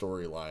Era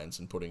storylines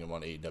and putting them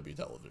on AEW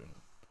television?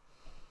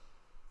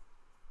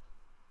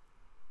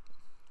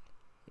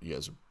 You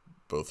guys are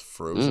both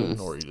frozen,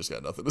 or you just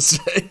got nothing to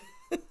say?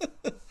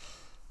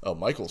 Oh,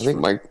 Michael's. I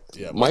think frozen.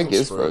 Mike Michael's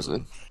is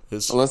frozen.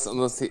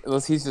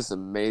 Unless he's just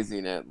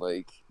amazing at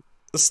like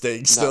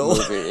staying not still.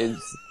 moving.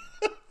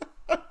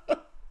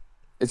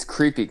 It's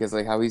creepy because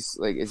like how he's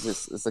like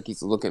it's like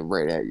he's looking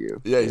right at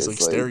you. Yeah, he's It's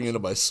like staring into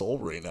my soul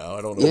right now.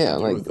 I don't know. Yeah,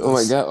 what to do like with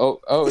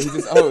oh my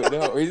this. god,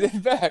 no, he's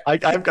in back. I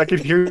could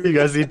hear you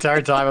guys the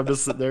entire time. I'm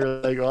just sitting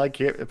there like, well, I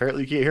can't.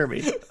 Apparently, you can't hear me.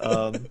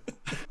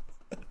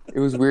 It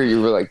was weird.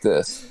 You were like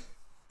this.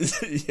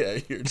 Yeah,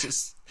 you're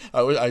just.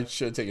 I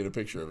should have taken a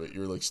picture of it.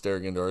 You were like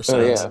staring into our Oh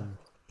sides.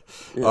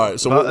 yeah. All right.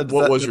 So Well,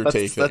 what was your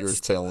that's- take that you're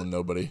that's- telling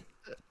nobody?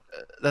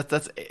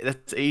 That's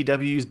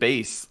AEW's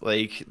base.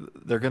 Like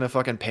they're gonna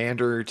fucking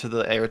pander to the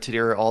Attitude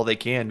Era all they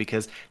can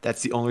because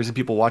that's the only reason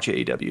people watch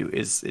AEW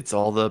is it's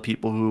all the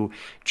people who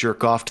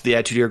jerk off to the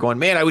Attitude Era going,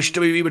 man, I wish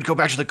WWE would go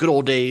back to the good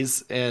old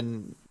days,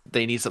 and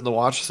they need something to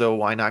watch. So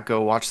why not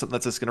go watch something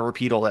that's just gonna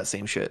repeat all that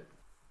same shit?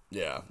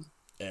 Yeah.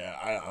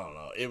 I don't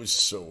know. It was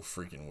so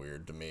freaking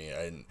weird to me.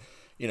 And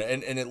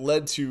it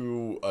led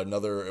to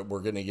we're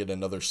going to get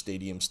another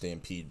Stadium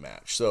Stampede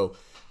match. So,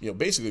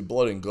 basically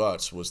Blood and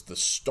Guts was the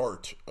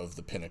start of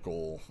the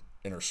Pinnacle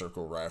Inner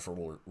Circle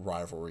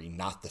rivalry,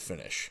 not the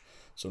finish.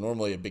 So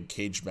normally a big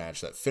cage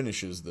match that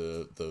finishes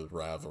the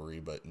rivalry,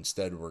 but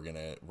instead we're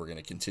going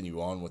to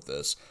continue on with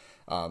this.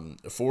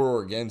 For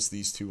or against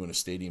these two in a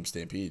Stadium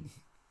Stampede?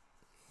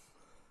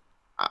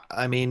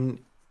 I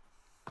mean,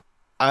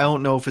 I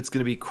don't know if it's going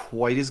to be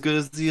quite as good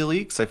as the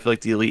Elite, because I feel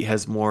like the Elite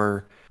has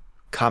more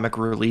comic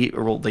relief,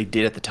 or well, they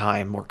did at the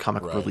time, more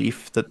comic Right.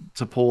 relief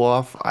to pull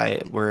off.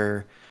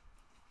 Where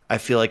I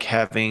feel like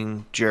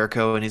having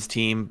Jericho and his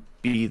team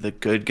be the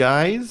good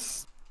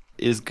guys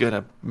is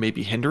gonna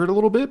maybe hinder it a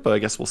little bit, but I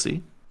guess we'll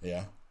see.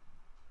 Yeah.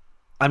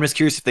 I'm just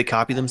curious if they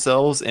copy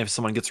themselves and if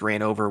someone gets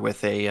ran over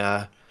with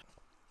a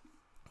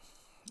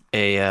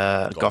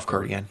golf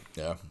cart again,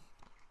 Yeah.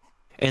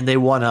 and they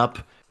one up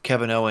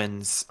Kevin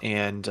Owens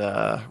and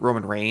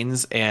Roman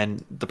Reigns,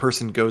 and the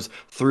person goes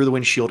through the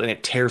windshield and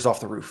it tears off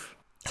the roof.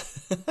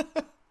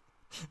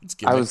 It's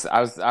I gimmick.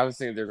 was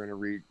thinking they're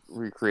gonna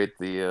recreate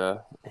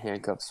the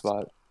handcuff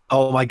spot.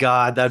 Oh my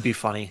god, that'd be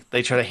funny.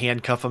 They try to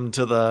handcuff him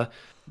to the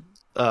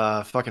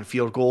fucking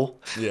field goal.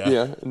 Yeah.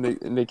 Yeah, and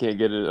they can't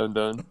get it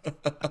undone.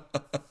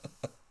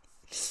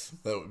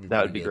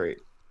 That would be great.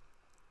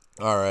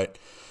 All right.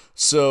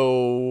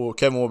 So,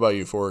 Kevin, what about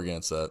you? For or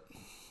against that?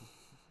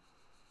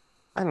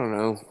 I don't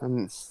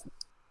know.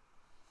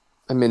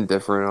 I'm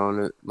indifferent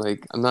on it.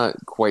 Like, I'm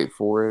not quite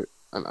for it.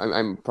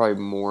 I'm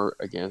probably more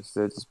against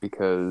it just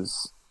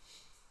because,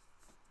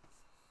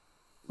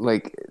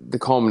 like, the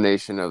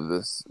culmination of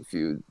this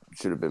feud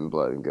should have been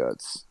blood and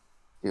guts.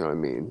 You know what I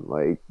mean?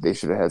 Like, they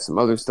should have had some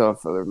other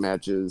stuff, other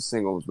matches,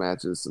 singles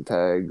matches, some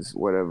tags,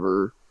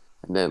 whatever,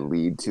 and then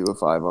lead to a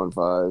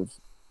 5-on-5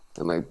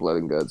 and, like, blood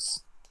and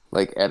guts,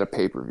 like, at a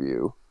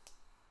pay-per-view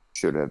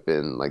should have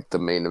been, like, the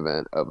main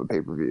event of a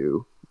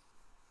pay-per-view.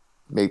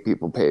 Make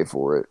people pay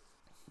for it.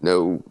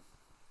 No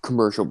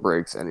commercial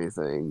breaks,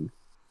 anything.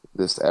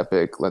 This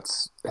epic,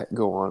 let's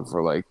go on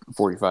for like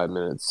 45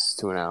 minutes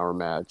to an hour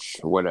match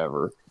or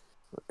whatever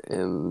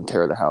and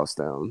tear the house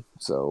down.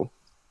 So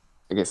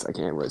I guess I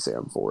can't really say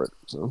I'm for it.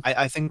 So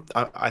I think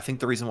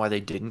the reason why they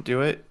didn't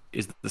do it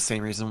is the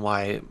same reason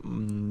why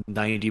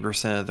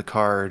 90% of the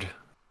card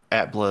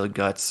at Blood and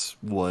Guts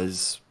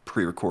was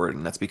pre-recorded,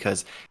 and that's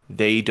because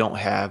they don't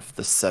have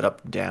the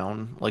setup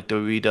down like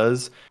WWE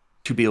does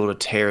to be able to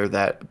tear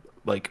that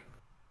like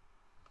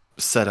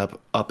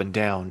setup up and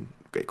down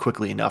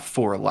quickly enough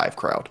for a live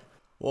crowd.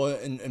 Well,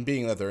 and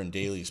being that they're in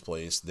Daly's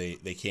place, they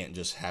can't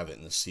just have it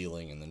in the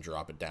ceiling and then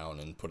drop it down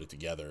and put it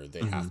together.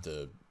 They have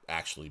to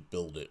actually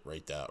build it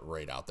right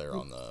out there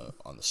on the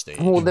stage.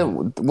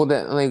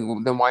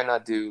 then why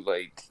not do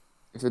like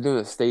if they're doing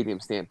a stadium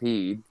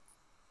stampede?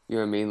 You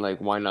know what I mean? Like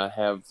why not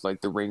have like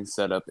the ring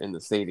set up in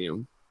the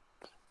stadium?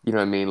 You know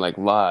what I mean? Like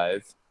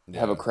live,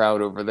 have a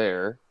crowd over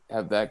there.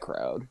 Have that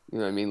crowd. You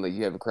know what I mean? Like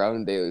you have a crowd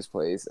in Daly's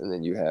place, and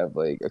then you have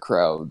like a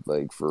crowd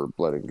like for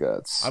Blood and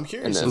Guts. I'm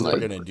curious if they're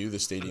going to do the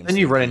stadium. Then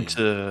you run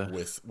into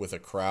with a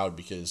crowd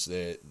because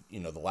the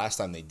last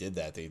time they did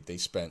that they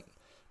spent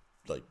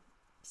like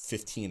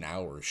 15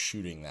 hours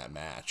shooting that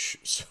match.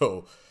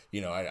 So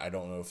I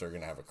don't know if they're going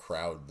to have a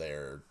crowd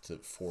there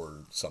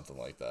for something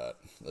like that.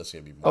 That's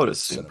going to be more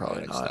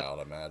probably not. style,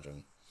 I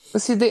imagine.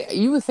 But see,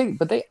 you would think,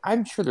 but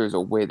I'm sure there's a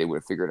way they would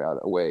have figured out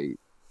a way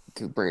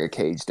to bring a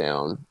cage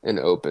down and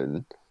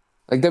open.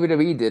 Like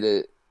WWE did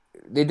it.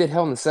 They did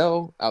Hell in a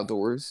Cell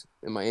outdoors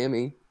in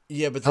Miami.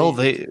 Yeah, but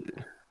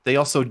they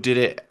also did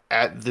it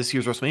at this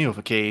year's WrestleMania with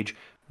a cage,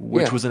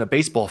 which was in a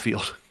baseball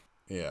field.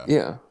 Yeah.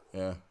 Yeah.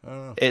 Yeah. I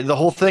don't know. And the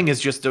whole thing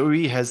is just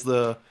WWE has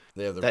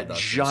They have that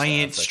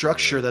giant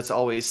structure that's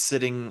always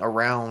sitting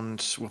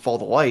around with all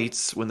the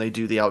lights when they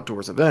do the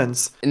outdoors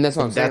events. And that's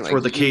what I'm saying. That's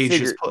where the cage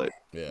is put.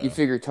 Yeah. You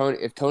figure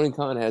if Tony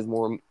Khan has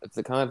more, if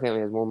the Khan family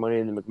has more money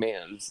than the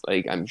McMahons,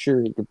 like I'm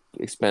sure he could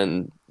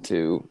expend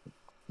to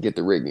get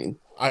the rigging.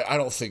 I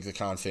don't think the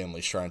Khan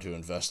family's trying to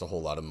invest a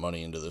whole lot of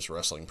money into this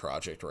wrestling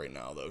project right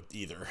now, though,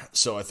 either.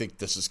 So I think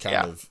this is kind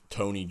of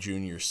Tony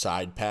Jr.'s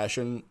side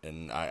passion,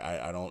 and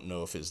I don't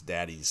know if his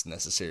daddy's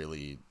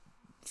necessarily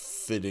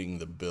fitting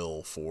the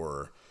bill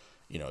for,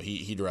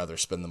 he'd rather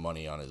spend the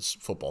money on his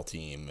football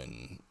team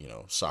and,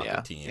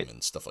 soccer team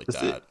and stuff like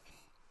that.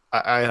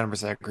 I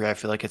 100% agree. I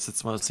feel like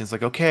it's one of those things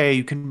like, okay,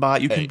 you can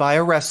buy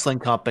a wrestling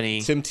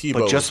company, Tim Tebow,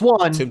 but just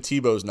one. Tim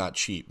Tebow's not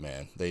cheap,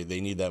 man. They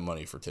need that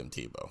money for Tim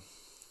Tebow.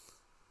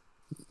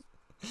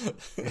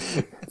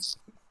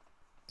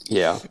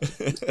 Yeah,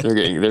 they're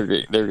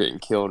getting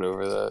killed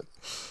over that.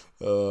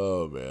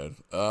 Oh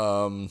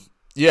man.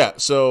 Yeah.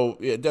 So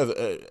yeah,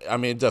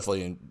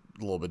 definitely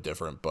a little bit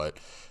different, but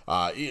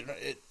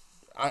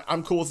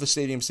I'm cool with the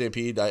Stadium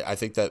Stampede. I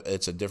think that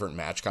it's a different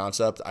match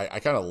concept. I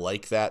kind of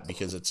like that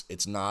because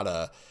it's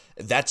not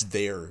that's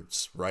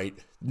theirs, right?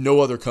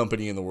 No other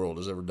company in the world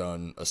has ever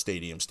done a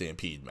Stadium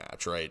Stampede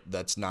match, right?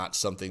 That's not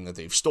something that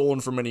they've stolen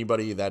from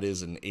anybody. That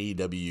is an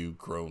AEW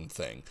grown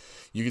thing.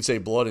 You could say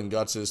Blood and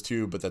Guts is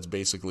too, but that's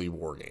basically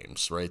War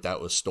Games, right?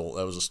 That was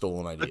a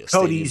stolen idea.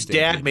 Cody's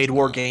dad made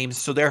War Games,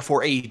 so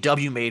therefore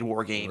AEW made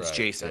War Games, right,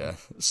 Jason. Yeah.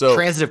 So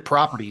transitive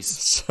properties.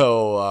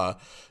 So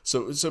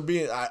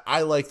being,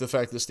 I like the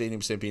fact that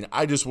Stadium Stampede.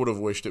 I just would have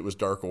wished it was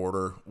Dark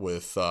Order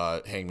with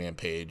Hangman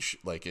Page,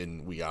 like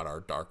we got our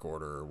Dark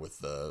Order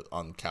with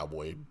on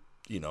Cowboy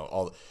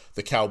all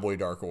the Cowboy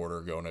Dark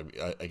Order going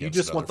against. You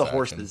just want the another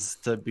faction. horses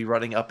to be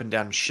running up and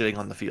down and shitting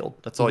on the field.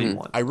 That's all you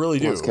want. I really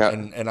do, It's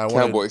and I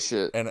cowboy wanted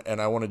shit.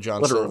 and I wanted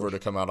John Literally. Silver to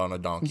come out on a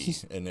donkey,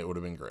 and it would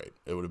have been great.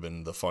 It would have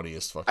been the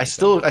funniest fucking. I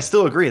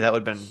still agree. That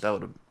would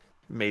have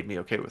made me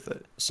okay with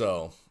it.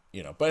 So,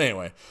 but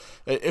anyway,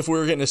 if we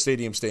were getting a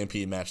Stadium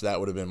Stampede match, that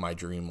would have been my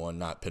dream one,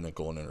 not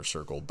Pinnacle and Inner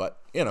Circle. But,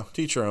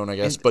 teach your own, I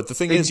guess. But the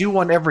thing They is, do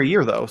one every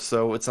year, though,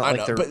 so it's not I like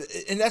know, they're...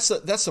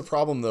 but that's the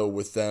problem, though,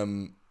 with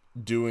them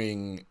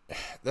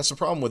that's the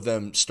problem with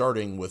them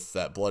starting with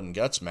that Blood and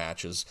Guts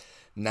match is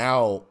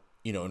now,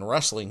 in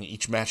wrestling,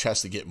 each match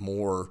has to get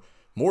more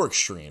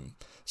extreme.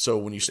 So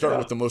when you start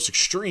with the most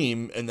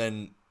extreme and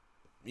then,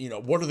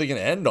 what are they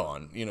going to end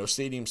on?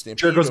 Stadium Stampede.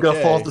 Jericho's going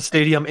to fall off the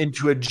stadium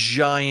into a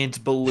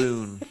giant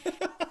balloon.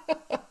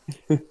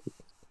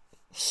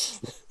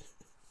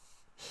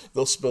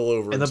 They'll spill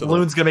over. And the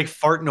balloon's going to make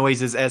fart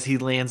noises as he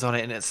lands on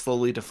it, and it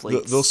slowly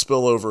deflates. They'll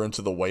spill over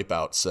into the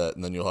Wipeout set,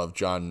 and then you'll have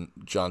John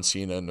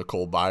Cena and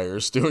Nicole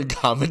Byers doing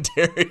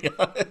commentary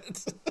on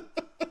it.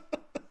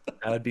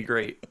 That would be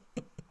great.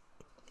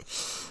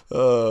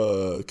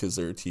 Because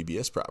they're a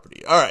TBS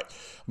property. All right,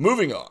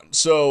 moving on.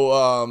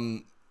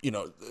 So,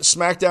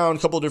 SmackDown, a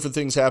couple of different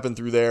things happened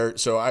through there.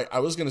 So I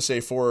was going to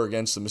say for or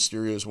against the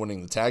Mysterios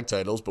winning the tag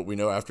titles, but we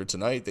know after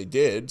tonight they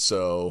did.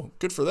 So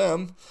good for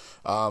them.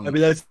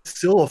 That's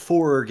still a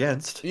for or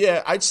against.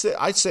 Yeah, I'd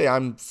say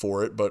I'm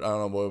for it, but I don't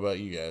know. What about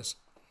you guys?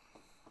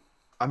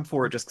 I'm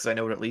for it just because I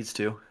know what it leads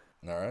to.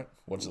 All right,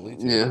 what's it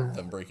lead to? Yeah.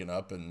 Them breaking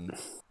up and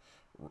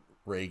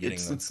Ray getting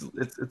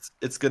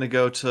it's going to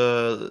go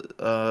to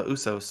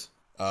Usos.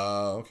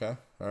 Okay,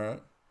 all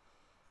right.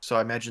 So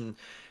I imagine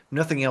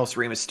nothing else.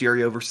 Rey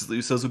Mysterio versus the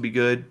Usos would be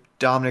good.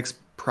 Dominic's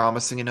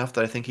promising enough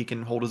that I think he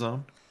can hold his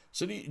own.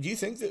 So do you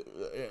think that,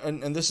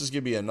 and this is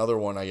going to be another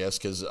one, I guess,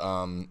 because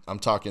I'm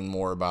talking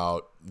more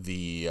about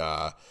the,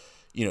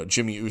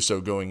 Jimmy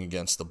Uso going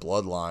against the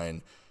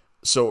Bloodline.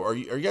 So are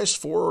you guys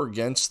for or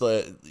against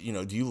the,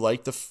 do you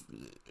like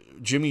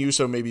Jimmy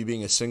Uso maybe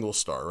being a single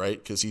star,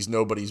 right? Because he's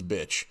nobody's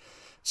bitch.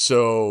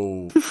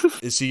 So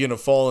is he going to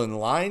fall in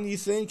line, you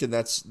think, and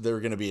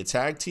they're going to be a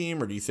tag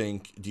team, or do you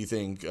think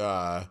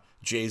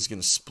Jay's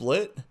going to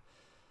split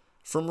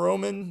from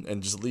Roman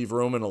and just leave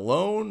Roman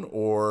alone,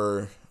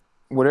 or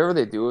whatever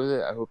they do with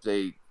it, I hope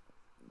they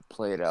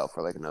play it out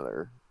for like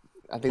another.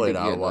 I think they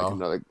get like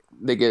another.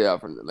 They get it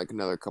out for like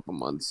another couple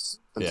months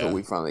until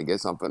we finally get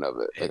something of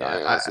it. Like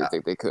I honestly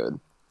think they could.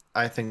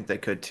 I think they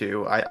could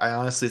too. I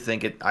honestly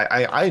think it.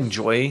 I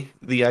enjoy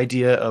the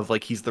idea of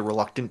like he's the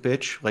reluctant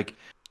bitch. Like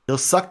he'll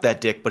suck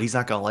that dick, but he's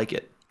not gonna like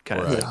it.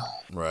 Kind of thing.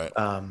 Right.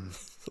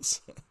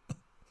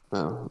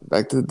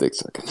 Back to the dick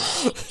sucking.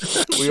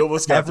 We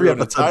almost got through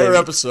an entire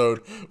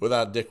episode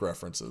without dick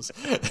references.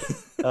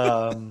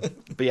 But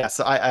yeah,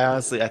 so I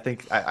honestly I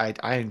think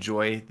I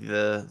enjoy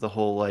the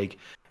whole like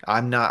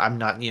I'm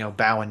not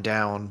bowing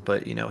down,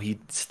 but he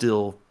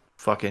still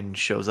fucking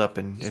shows up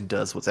and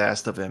does what's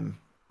asked of him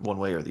one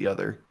way or the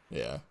other.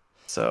 Yeah.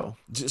 So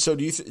do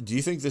you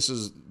think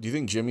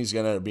Jimmy's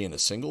gonna end up being a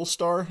single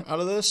star out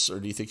of this, or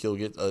do you think he'll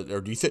get?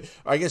 Or do you think?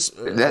 I guess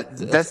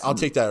I'll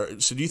take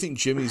that. So do you think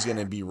Jimmy's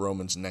gonna be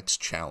Roman's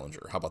next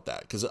challenger? How about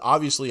that? Because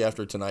obviously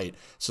after tonight,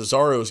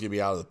 Cesaro is gonna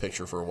be out of the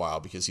picture for a while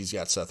because he's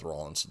got Seth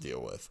Rollins to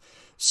deal with.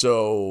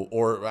 So,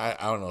 or I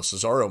don't know,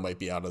 Cesaro might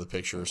be out of the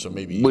picture. So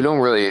maybe we don't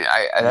really.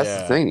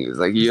 That's the thing. Is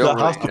like you don't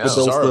really know.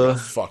 Cesaro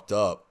fucked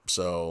up.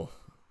 So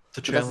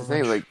that's the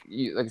thing. Like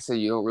I said,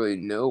 you don't really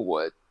know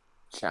what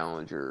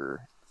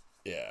challenger.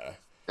 Yeah.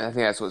 And I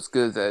think that's what's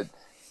good, that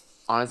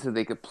honestly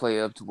they could play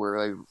up to where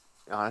like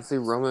honestly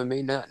Roman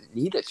may not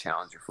need a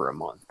challenger for a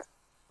month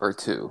or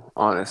two,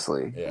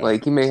 honestly. Yeah.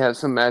 Like he may have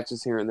some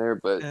matches here and there,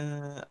 but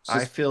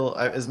I feel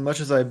as much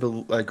as I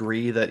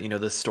agree that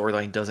this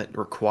storyline doesn't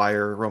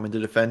require Roman to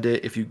defend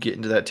it. If you get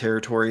into that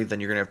territory,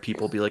 then you're gonna have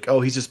people be like, oh,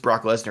 he's just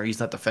Brock Lesnar,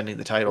 he's not defending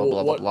the title,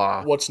 blah blah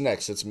blah. What's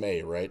next? It's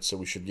May, right? So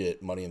we should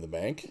get Money in the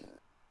Bank.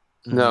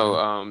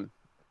 No,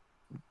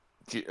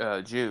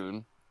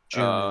 June.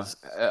 June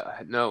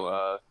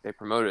they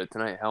promoted it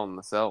tonight. Hell in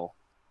the Cell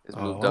is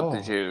moved up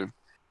to June.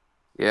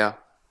 Yeah.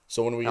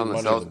 So when do we get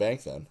Money in the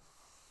Bank then?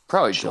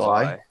 Probably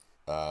July.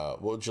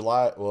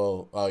 July.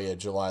 Well,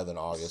 July, then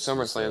August.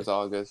 SummerSlam's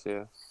August.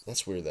 Yeah.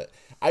 That's weird. That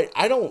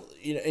I don't.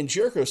 And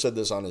Jericho said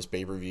this on his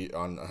pay-per-view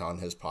on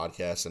his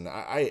podcast, and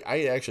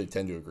I actually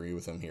tend to agree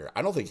with him here.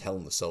 I don't think Hell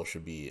in the Cell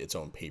should be its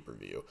own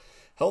pay-per-view.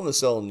 Hell in the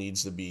Cell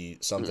needs to be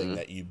something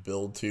that you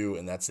build to,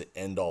 and that's the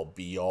end-all,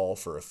 be-all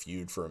for a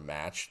feud, for a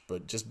match.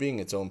 But just being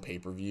its own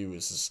pay-per-view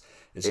is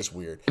just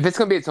weird. If it's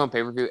going to be its own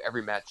pay-per-view,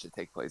 every match should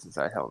take place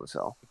inside Hell in the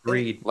Cell.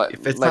 Agreed.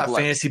 If it's not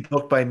fantasy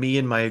booked by me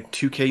in my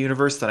 2K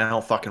universe, then I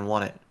don't fucking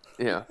want it.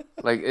 Yeah,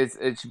 like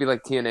it should be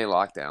like TNA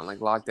Lockdown. Like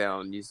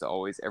Lockdown used to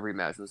always, every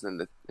match was in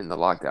the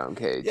Lockdown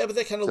cage. Yeah, but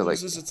that kind of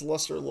loses its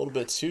luster a little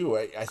bit too.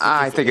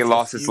 I think it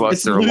lost its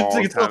luster a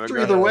long time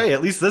ago. Either way,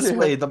 at least this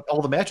way,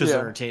 all the matches are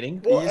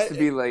entertaining. Well, it used to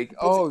be like,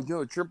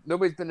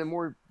 nobody's been in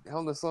more Hell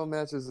in the Cell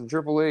matches than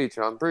Triple H.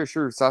 I'm pretty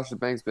sure Sasha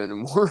Banks been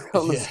in more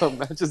Hell in the Cell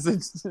matches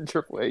than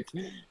Triple H.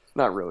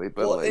 Not really,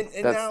 but Well, like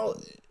and that's now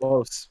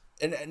Close.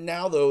 and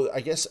now though,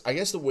 I guess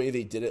the way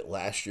they did it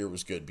last year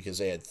was good because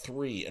they had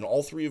three, and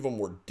all three of them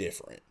were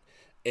different.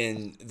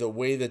 And the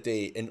way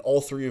that all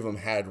three of them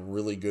had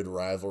really good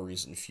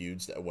rivalries and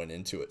feuds that went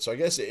into it. So I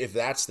guess if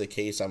that's the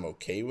case, I'm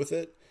okay with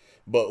it.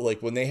 But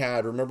like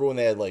remember when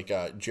they had like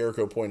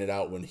Jericho pointed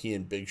out when he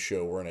and Big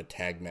Show were in a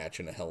tag match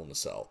in a Hell in a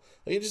Cell.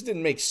 Like it just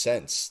didn't make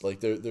sense. Like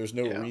there's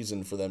no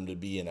reason for them to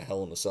be in a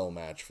Hell in a Cell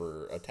match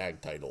for a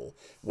tag title.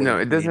 No,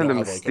 it doesn't have the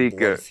like a mystique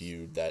blood of-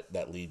 feud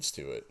that leads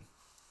to it.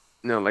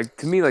 no, like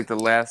to me, like the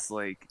last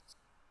like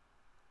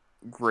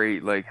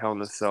great like Hell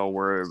in a Cell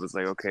where it was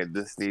like, okay,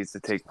 this needs to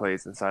take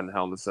place inside the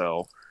Hell in a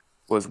Cell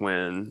was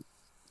when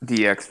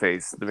DX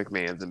faced the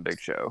McMahons and Big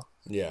Show.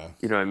 Yeah.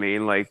 You know what I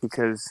mean? Like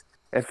because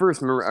at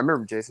first, I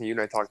remember Jason, you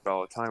and I talked about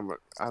all the time. But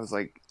I was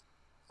like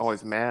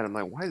always mad. I'm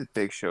like, why is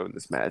Big Show in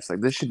this match?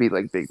 Like this should be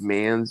like Big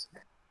Man's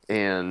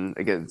and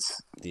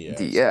against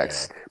DX. Yeah.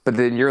 But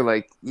then you're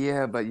like,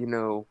 yeah, but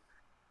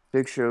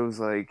Big Show's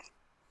like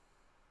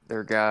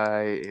their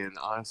guy, and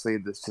honestly,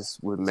 this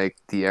just would make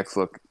DX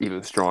look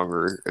even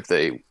stronger if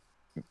they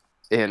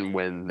and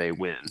when they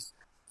win,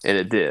 and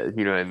it did.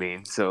 You know what I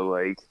mean? So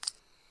like,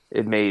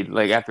 it made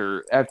like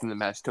after the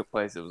match took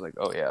place, it was like,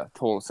 oh yeah,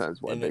 total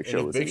sense why Big Show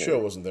if was Big in Show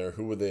there. wasn't there,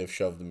 who would they have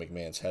shoved the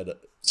McMahon's head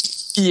up?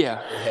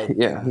 Yeah,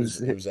 yeah,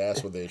 Whose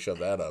ass would they have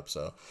shoved that up?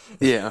 So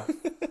yeah.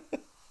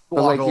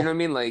 But like, you know what I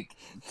mean? Like,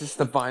 just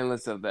the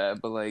violence of that.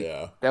 But like,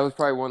 yeah. that was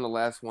probably one of the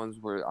last ones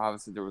where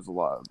obviously there was a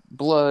lot of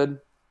blood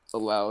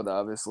allowed,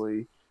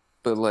 obviously.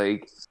 But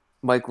like,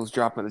 Michael's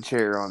dropping the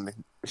chair on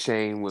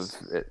Shane with,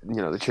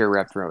 the chair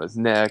wrapped around his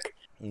neck.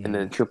 Mm-hmm. And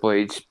then Triple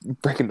H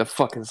breaking the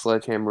fucking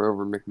sledgehammer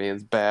over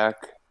McMahon's back.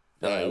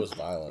 Yeah, it was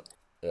violent.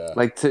 Yeah.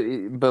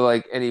 But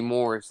like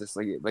anymore, it's just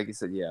like you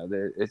said, yeah.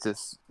 It's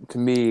just, to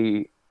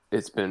me,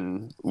 it's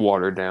been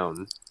watered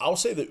down. I'll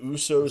say the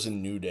Usos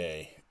and New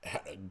Day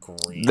had a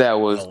great. That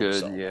was Hell in a good,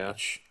 Cell yeah.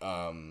 match.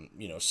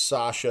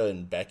 Sasha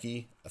and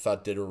Becky, I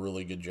thought did a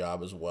really good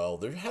job as well.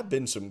 There have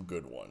been some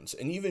good ones,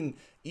 and even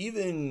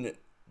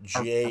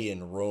Jay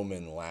and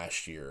Roman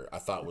last year, I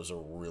thought was a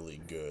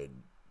really good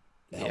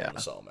Hell in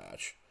a Cell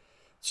match.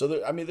 So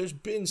there's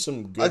been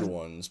some good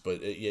ones,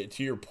 but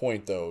to your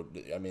point though,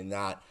 I mean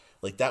not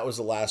like that was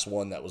the last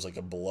one that was like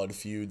a blood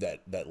feud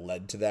that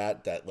led to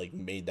that like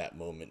made that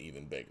moment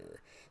even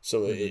bigger.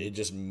 So it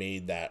just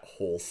made that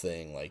whole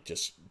thing like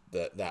just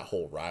that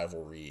whole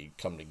rivalry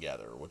come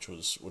together, which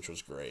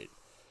was great.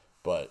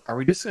 But are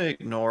we just gonna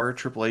ignore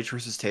Triple H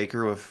versus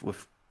Taker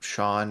with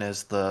Shawn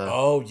as the?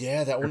 Oh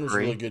yeah, that one was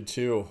really good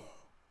too.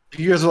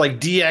 You guys are like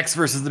DX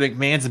versus the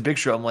McMahons and Big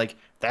Show. I'm like,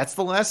 that's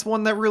the last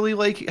one that really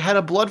like had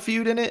a blood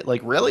feud in it.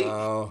 Like really?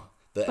 Oh,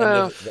 the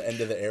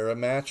end of the era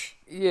match.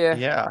 Yeah.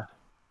 Yeah.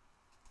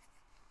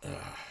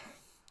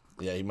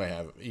 Yeah, he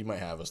might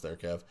have us there,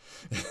 Kev.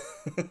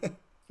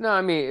 No,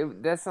 I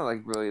mean that's not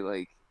like really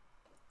like.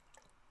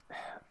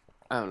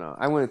 I don't know.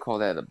 I wouldn't call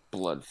that a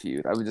blood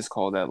feud. I would just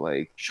call that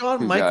like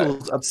Shawn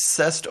Michaels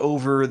obsessed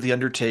over the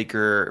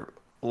Undertaker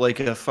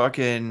like a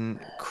fucking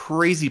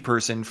crazy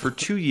person for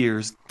 2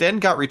 years, then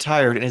got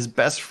retired, and his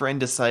best friend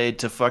decided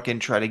to fucking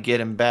try to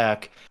get him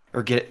back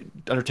or get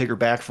Undertaker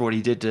back for what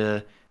he did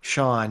to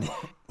Shawn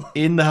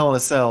in the Hell in a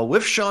Cell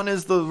with Shawn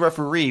as the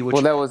referee. Which,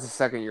 well, that was the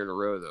second year in a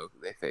row though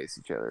they faced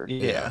each other.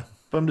 Yeah.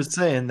 But I'm just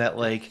saying that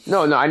like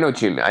No, I know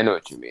what you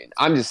mean.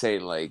 I'm just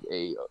saying like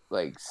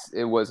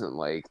it wasn't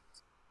like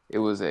it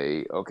was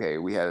okay.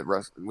 We had a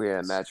match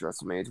at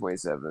WrestleMania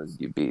 27.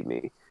 You beat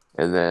me,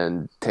 and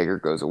then Taker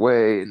goes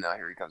away, and now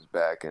here he comes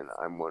back, and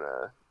I'm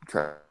gonna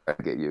try to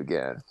get you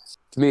again.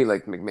 To me,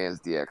 like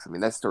McMahon's DX. I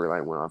mean, that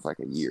storyline went on for like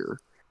a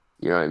year.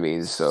 You know what I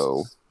mean?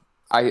 So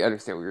I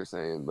understand what you're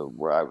saying, but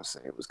what I was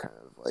saying was kind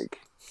of like.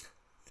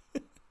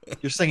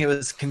 you're saying it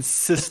was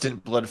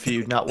consistent blood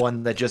feud, not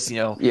one that just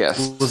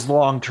Yes. was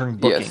long-term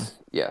booking.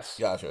 Yes.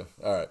 Gotcha.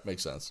 All right,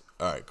 makes sense.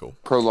 All right, cool.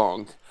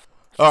 Prolonged.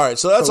 All right,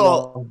 so that's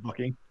all. Long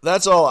booking.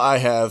 That's all I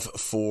have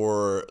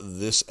for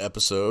this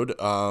episode.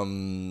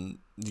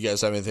 You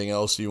guys have anything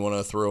else you want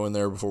to throw in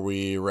there before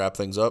we wrap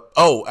things up?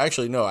 Oh,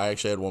 actually, no. I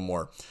actually had one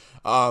more.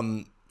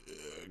 Shinsuke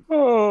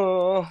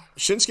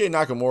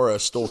Nakamura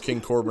stole King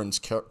Corbin's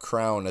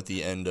crown at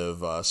the end of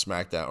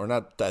SmackDown, or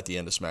not at the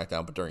end of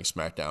SmackDown, but during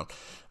SmackDown.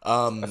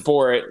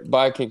 For it,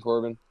 by King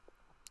Corbin.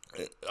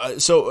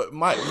 So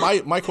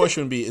my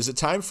question would be: is it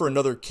time for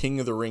another King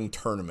of the Ring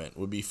tournament?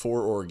 Would be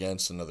for or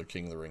against another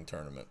King of the Ring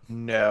tournament?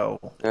 No.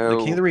 The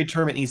King of the Ring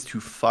tournament needs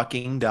to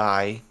fucking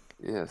die.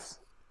 Yes.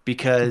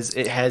 Because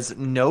it has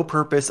no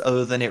purpose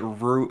other than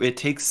it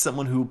takes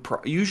someone who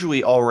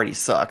usually already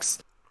sucks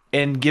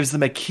and gives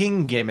them a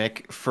king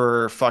gimmick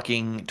for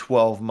fucking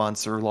 12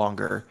 months or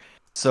longer.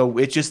 So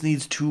it just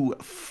needs to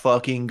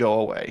fucking go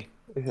away.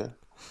 Yeah.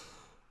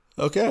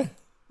 Okay.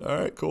 All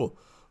right. Cool.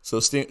 So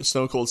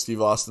Stone Cold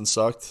Steve Austin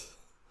sucked.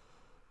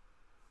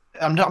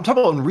 I'm talking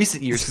about in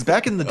recent years, because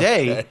back in the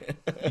day,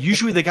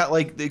 usually they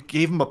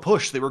gave him a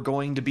push. They were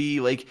going to be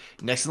like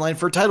next in line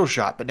for a title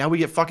shot, but now we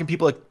get fucking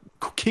people like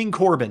King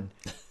Corbin.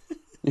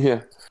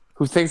 Yeah.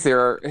 who thinks they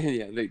are.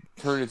 Yeah, they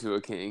turn into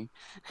a king.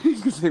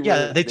 'Cause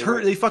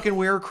They fucking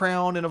wear a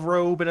crown and a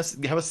robe and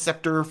have a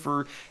scepter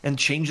and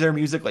change their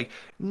music. Like,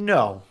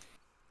 no.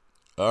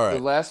 All right. The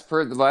last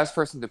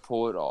person to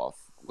pull it off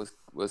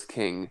was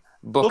King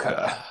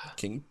Booker.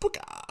 King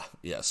Booker.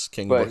 Yes,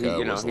 King But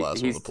Booker was the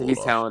last one to pull it he's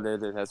off.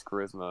 talented and has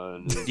charisma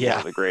and is one Yeah.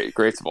 of the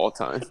greats of all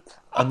time.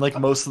 Unlike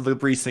most of the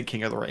recent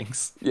King of the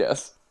Rings.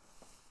 Yes.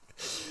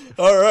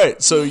 All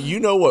right, so you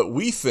know what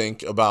we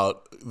think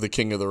about the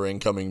King of the Ring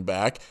coming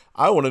back.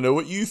 I want to know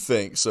what you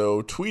think.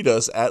 So tweet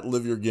us at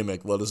Live Your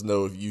Gimmick. Let us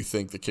know if you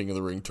think the King of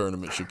the Ring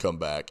tournament should come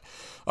back.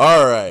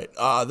 All right,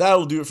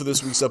 that'll do it for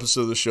this week's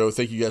episode of the show.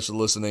 Thank you guys for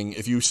listening.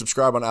 If you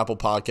subscribe on Apple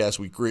Podcasts,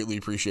 we greatly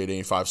appreciate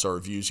any 5-star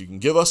reviews you can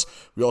give us.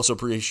 We also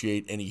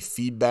appreciate any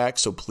feedback,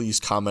 so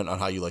please comment on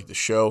how you like the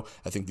show.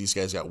 I think these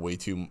guys got way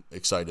too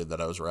excited that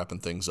I was wrapping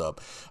things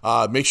up.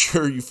 Make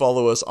sure you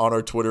follow us on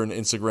our Twitter and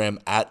Instagram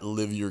at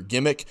Live Your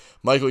Gimmick.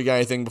 Michael, you got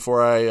anything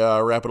before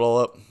I wrap it all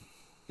up?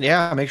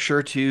 Yeah, make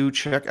sure to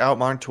check out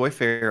Modern Toy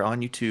Fair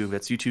on YouTube.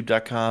 That's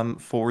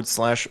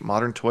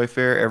youtube.com/Modern Toy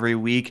Fair every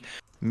week.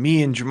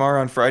 Me and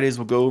Jamar on Fridays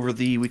will go over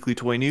the weekly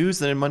toy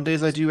news, and on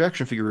Mondays I do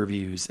action figure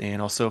reviews.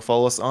 And also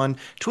follow us on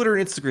Twitter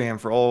and Instagram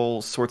for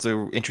all sorts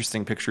of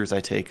interesting pictures I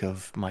take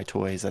of my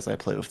toys as I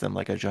play with them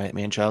like a giant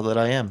man-child that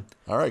I am.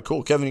 All right,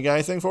 cool. Kevin, you got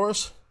anything for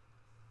us?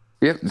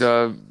 Yep.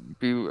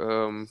 Be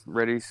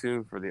ready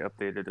soon for the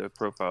updated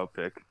profile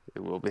pic.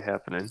 It will be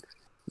happening.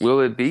 Will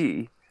it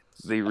be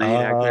the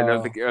reenactment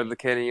of the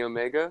Kenny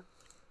Omega,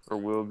 or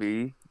will it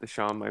be the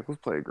Shawn Michaels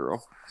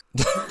Playgirl?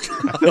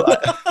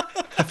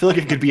 I feel like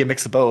it could be a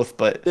mix of both,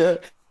 but Yeah.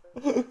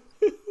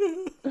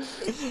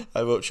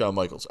 I vote Shawn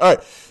Michaels. All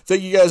right.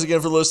 Thank you guys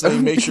again for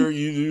listening. Make sure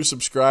you do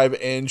subscribe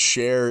and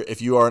share.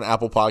 If you are an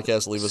Apple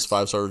Podcast, leave us a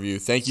 5-star review.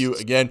 Thank you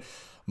again.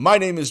 My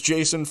name is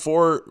Jason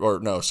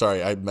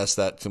I messed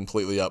that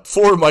completely up.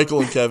 For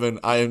Michael and Kevin,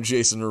 I am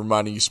Jason,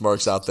 reminding you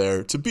smarks out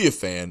there to be a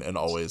fan and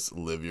always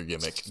live your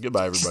gimmick.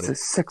 Goodbye, everybody. The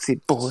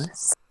sexy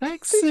boys.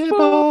 sexy boy.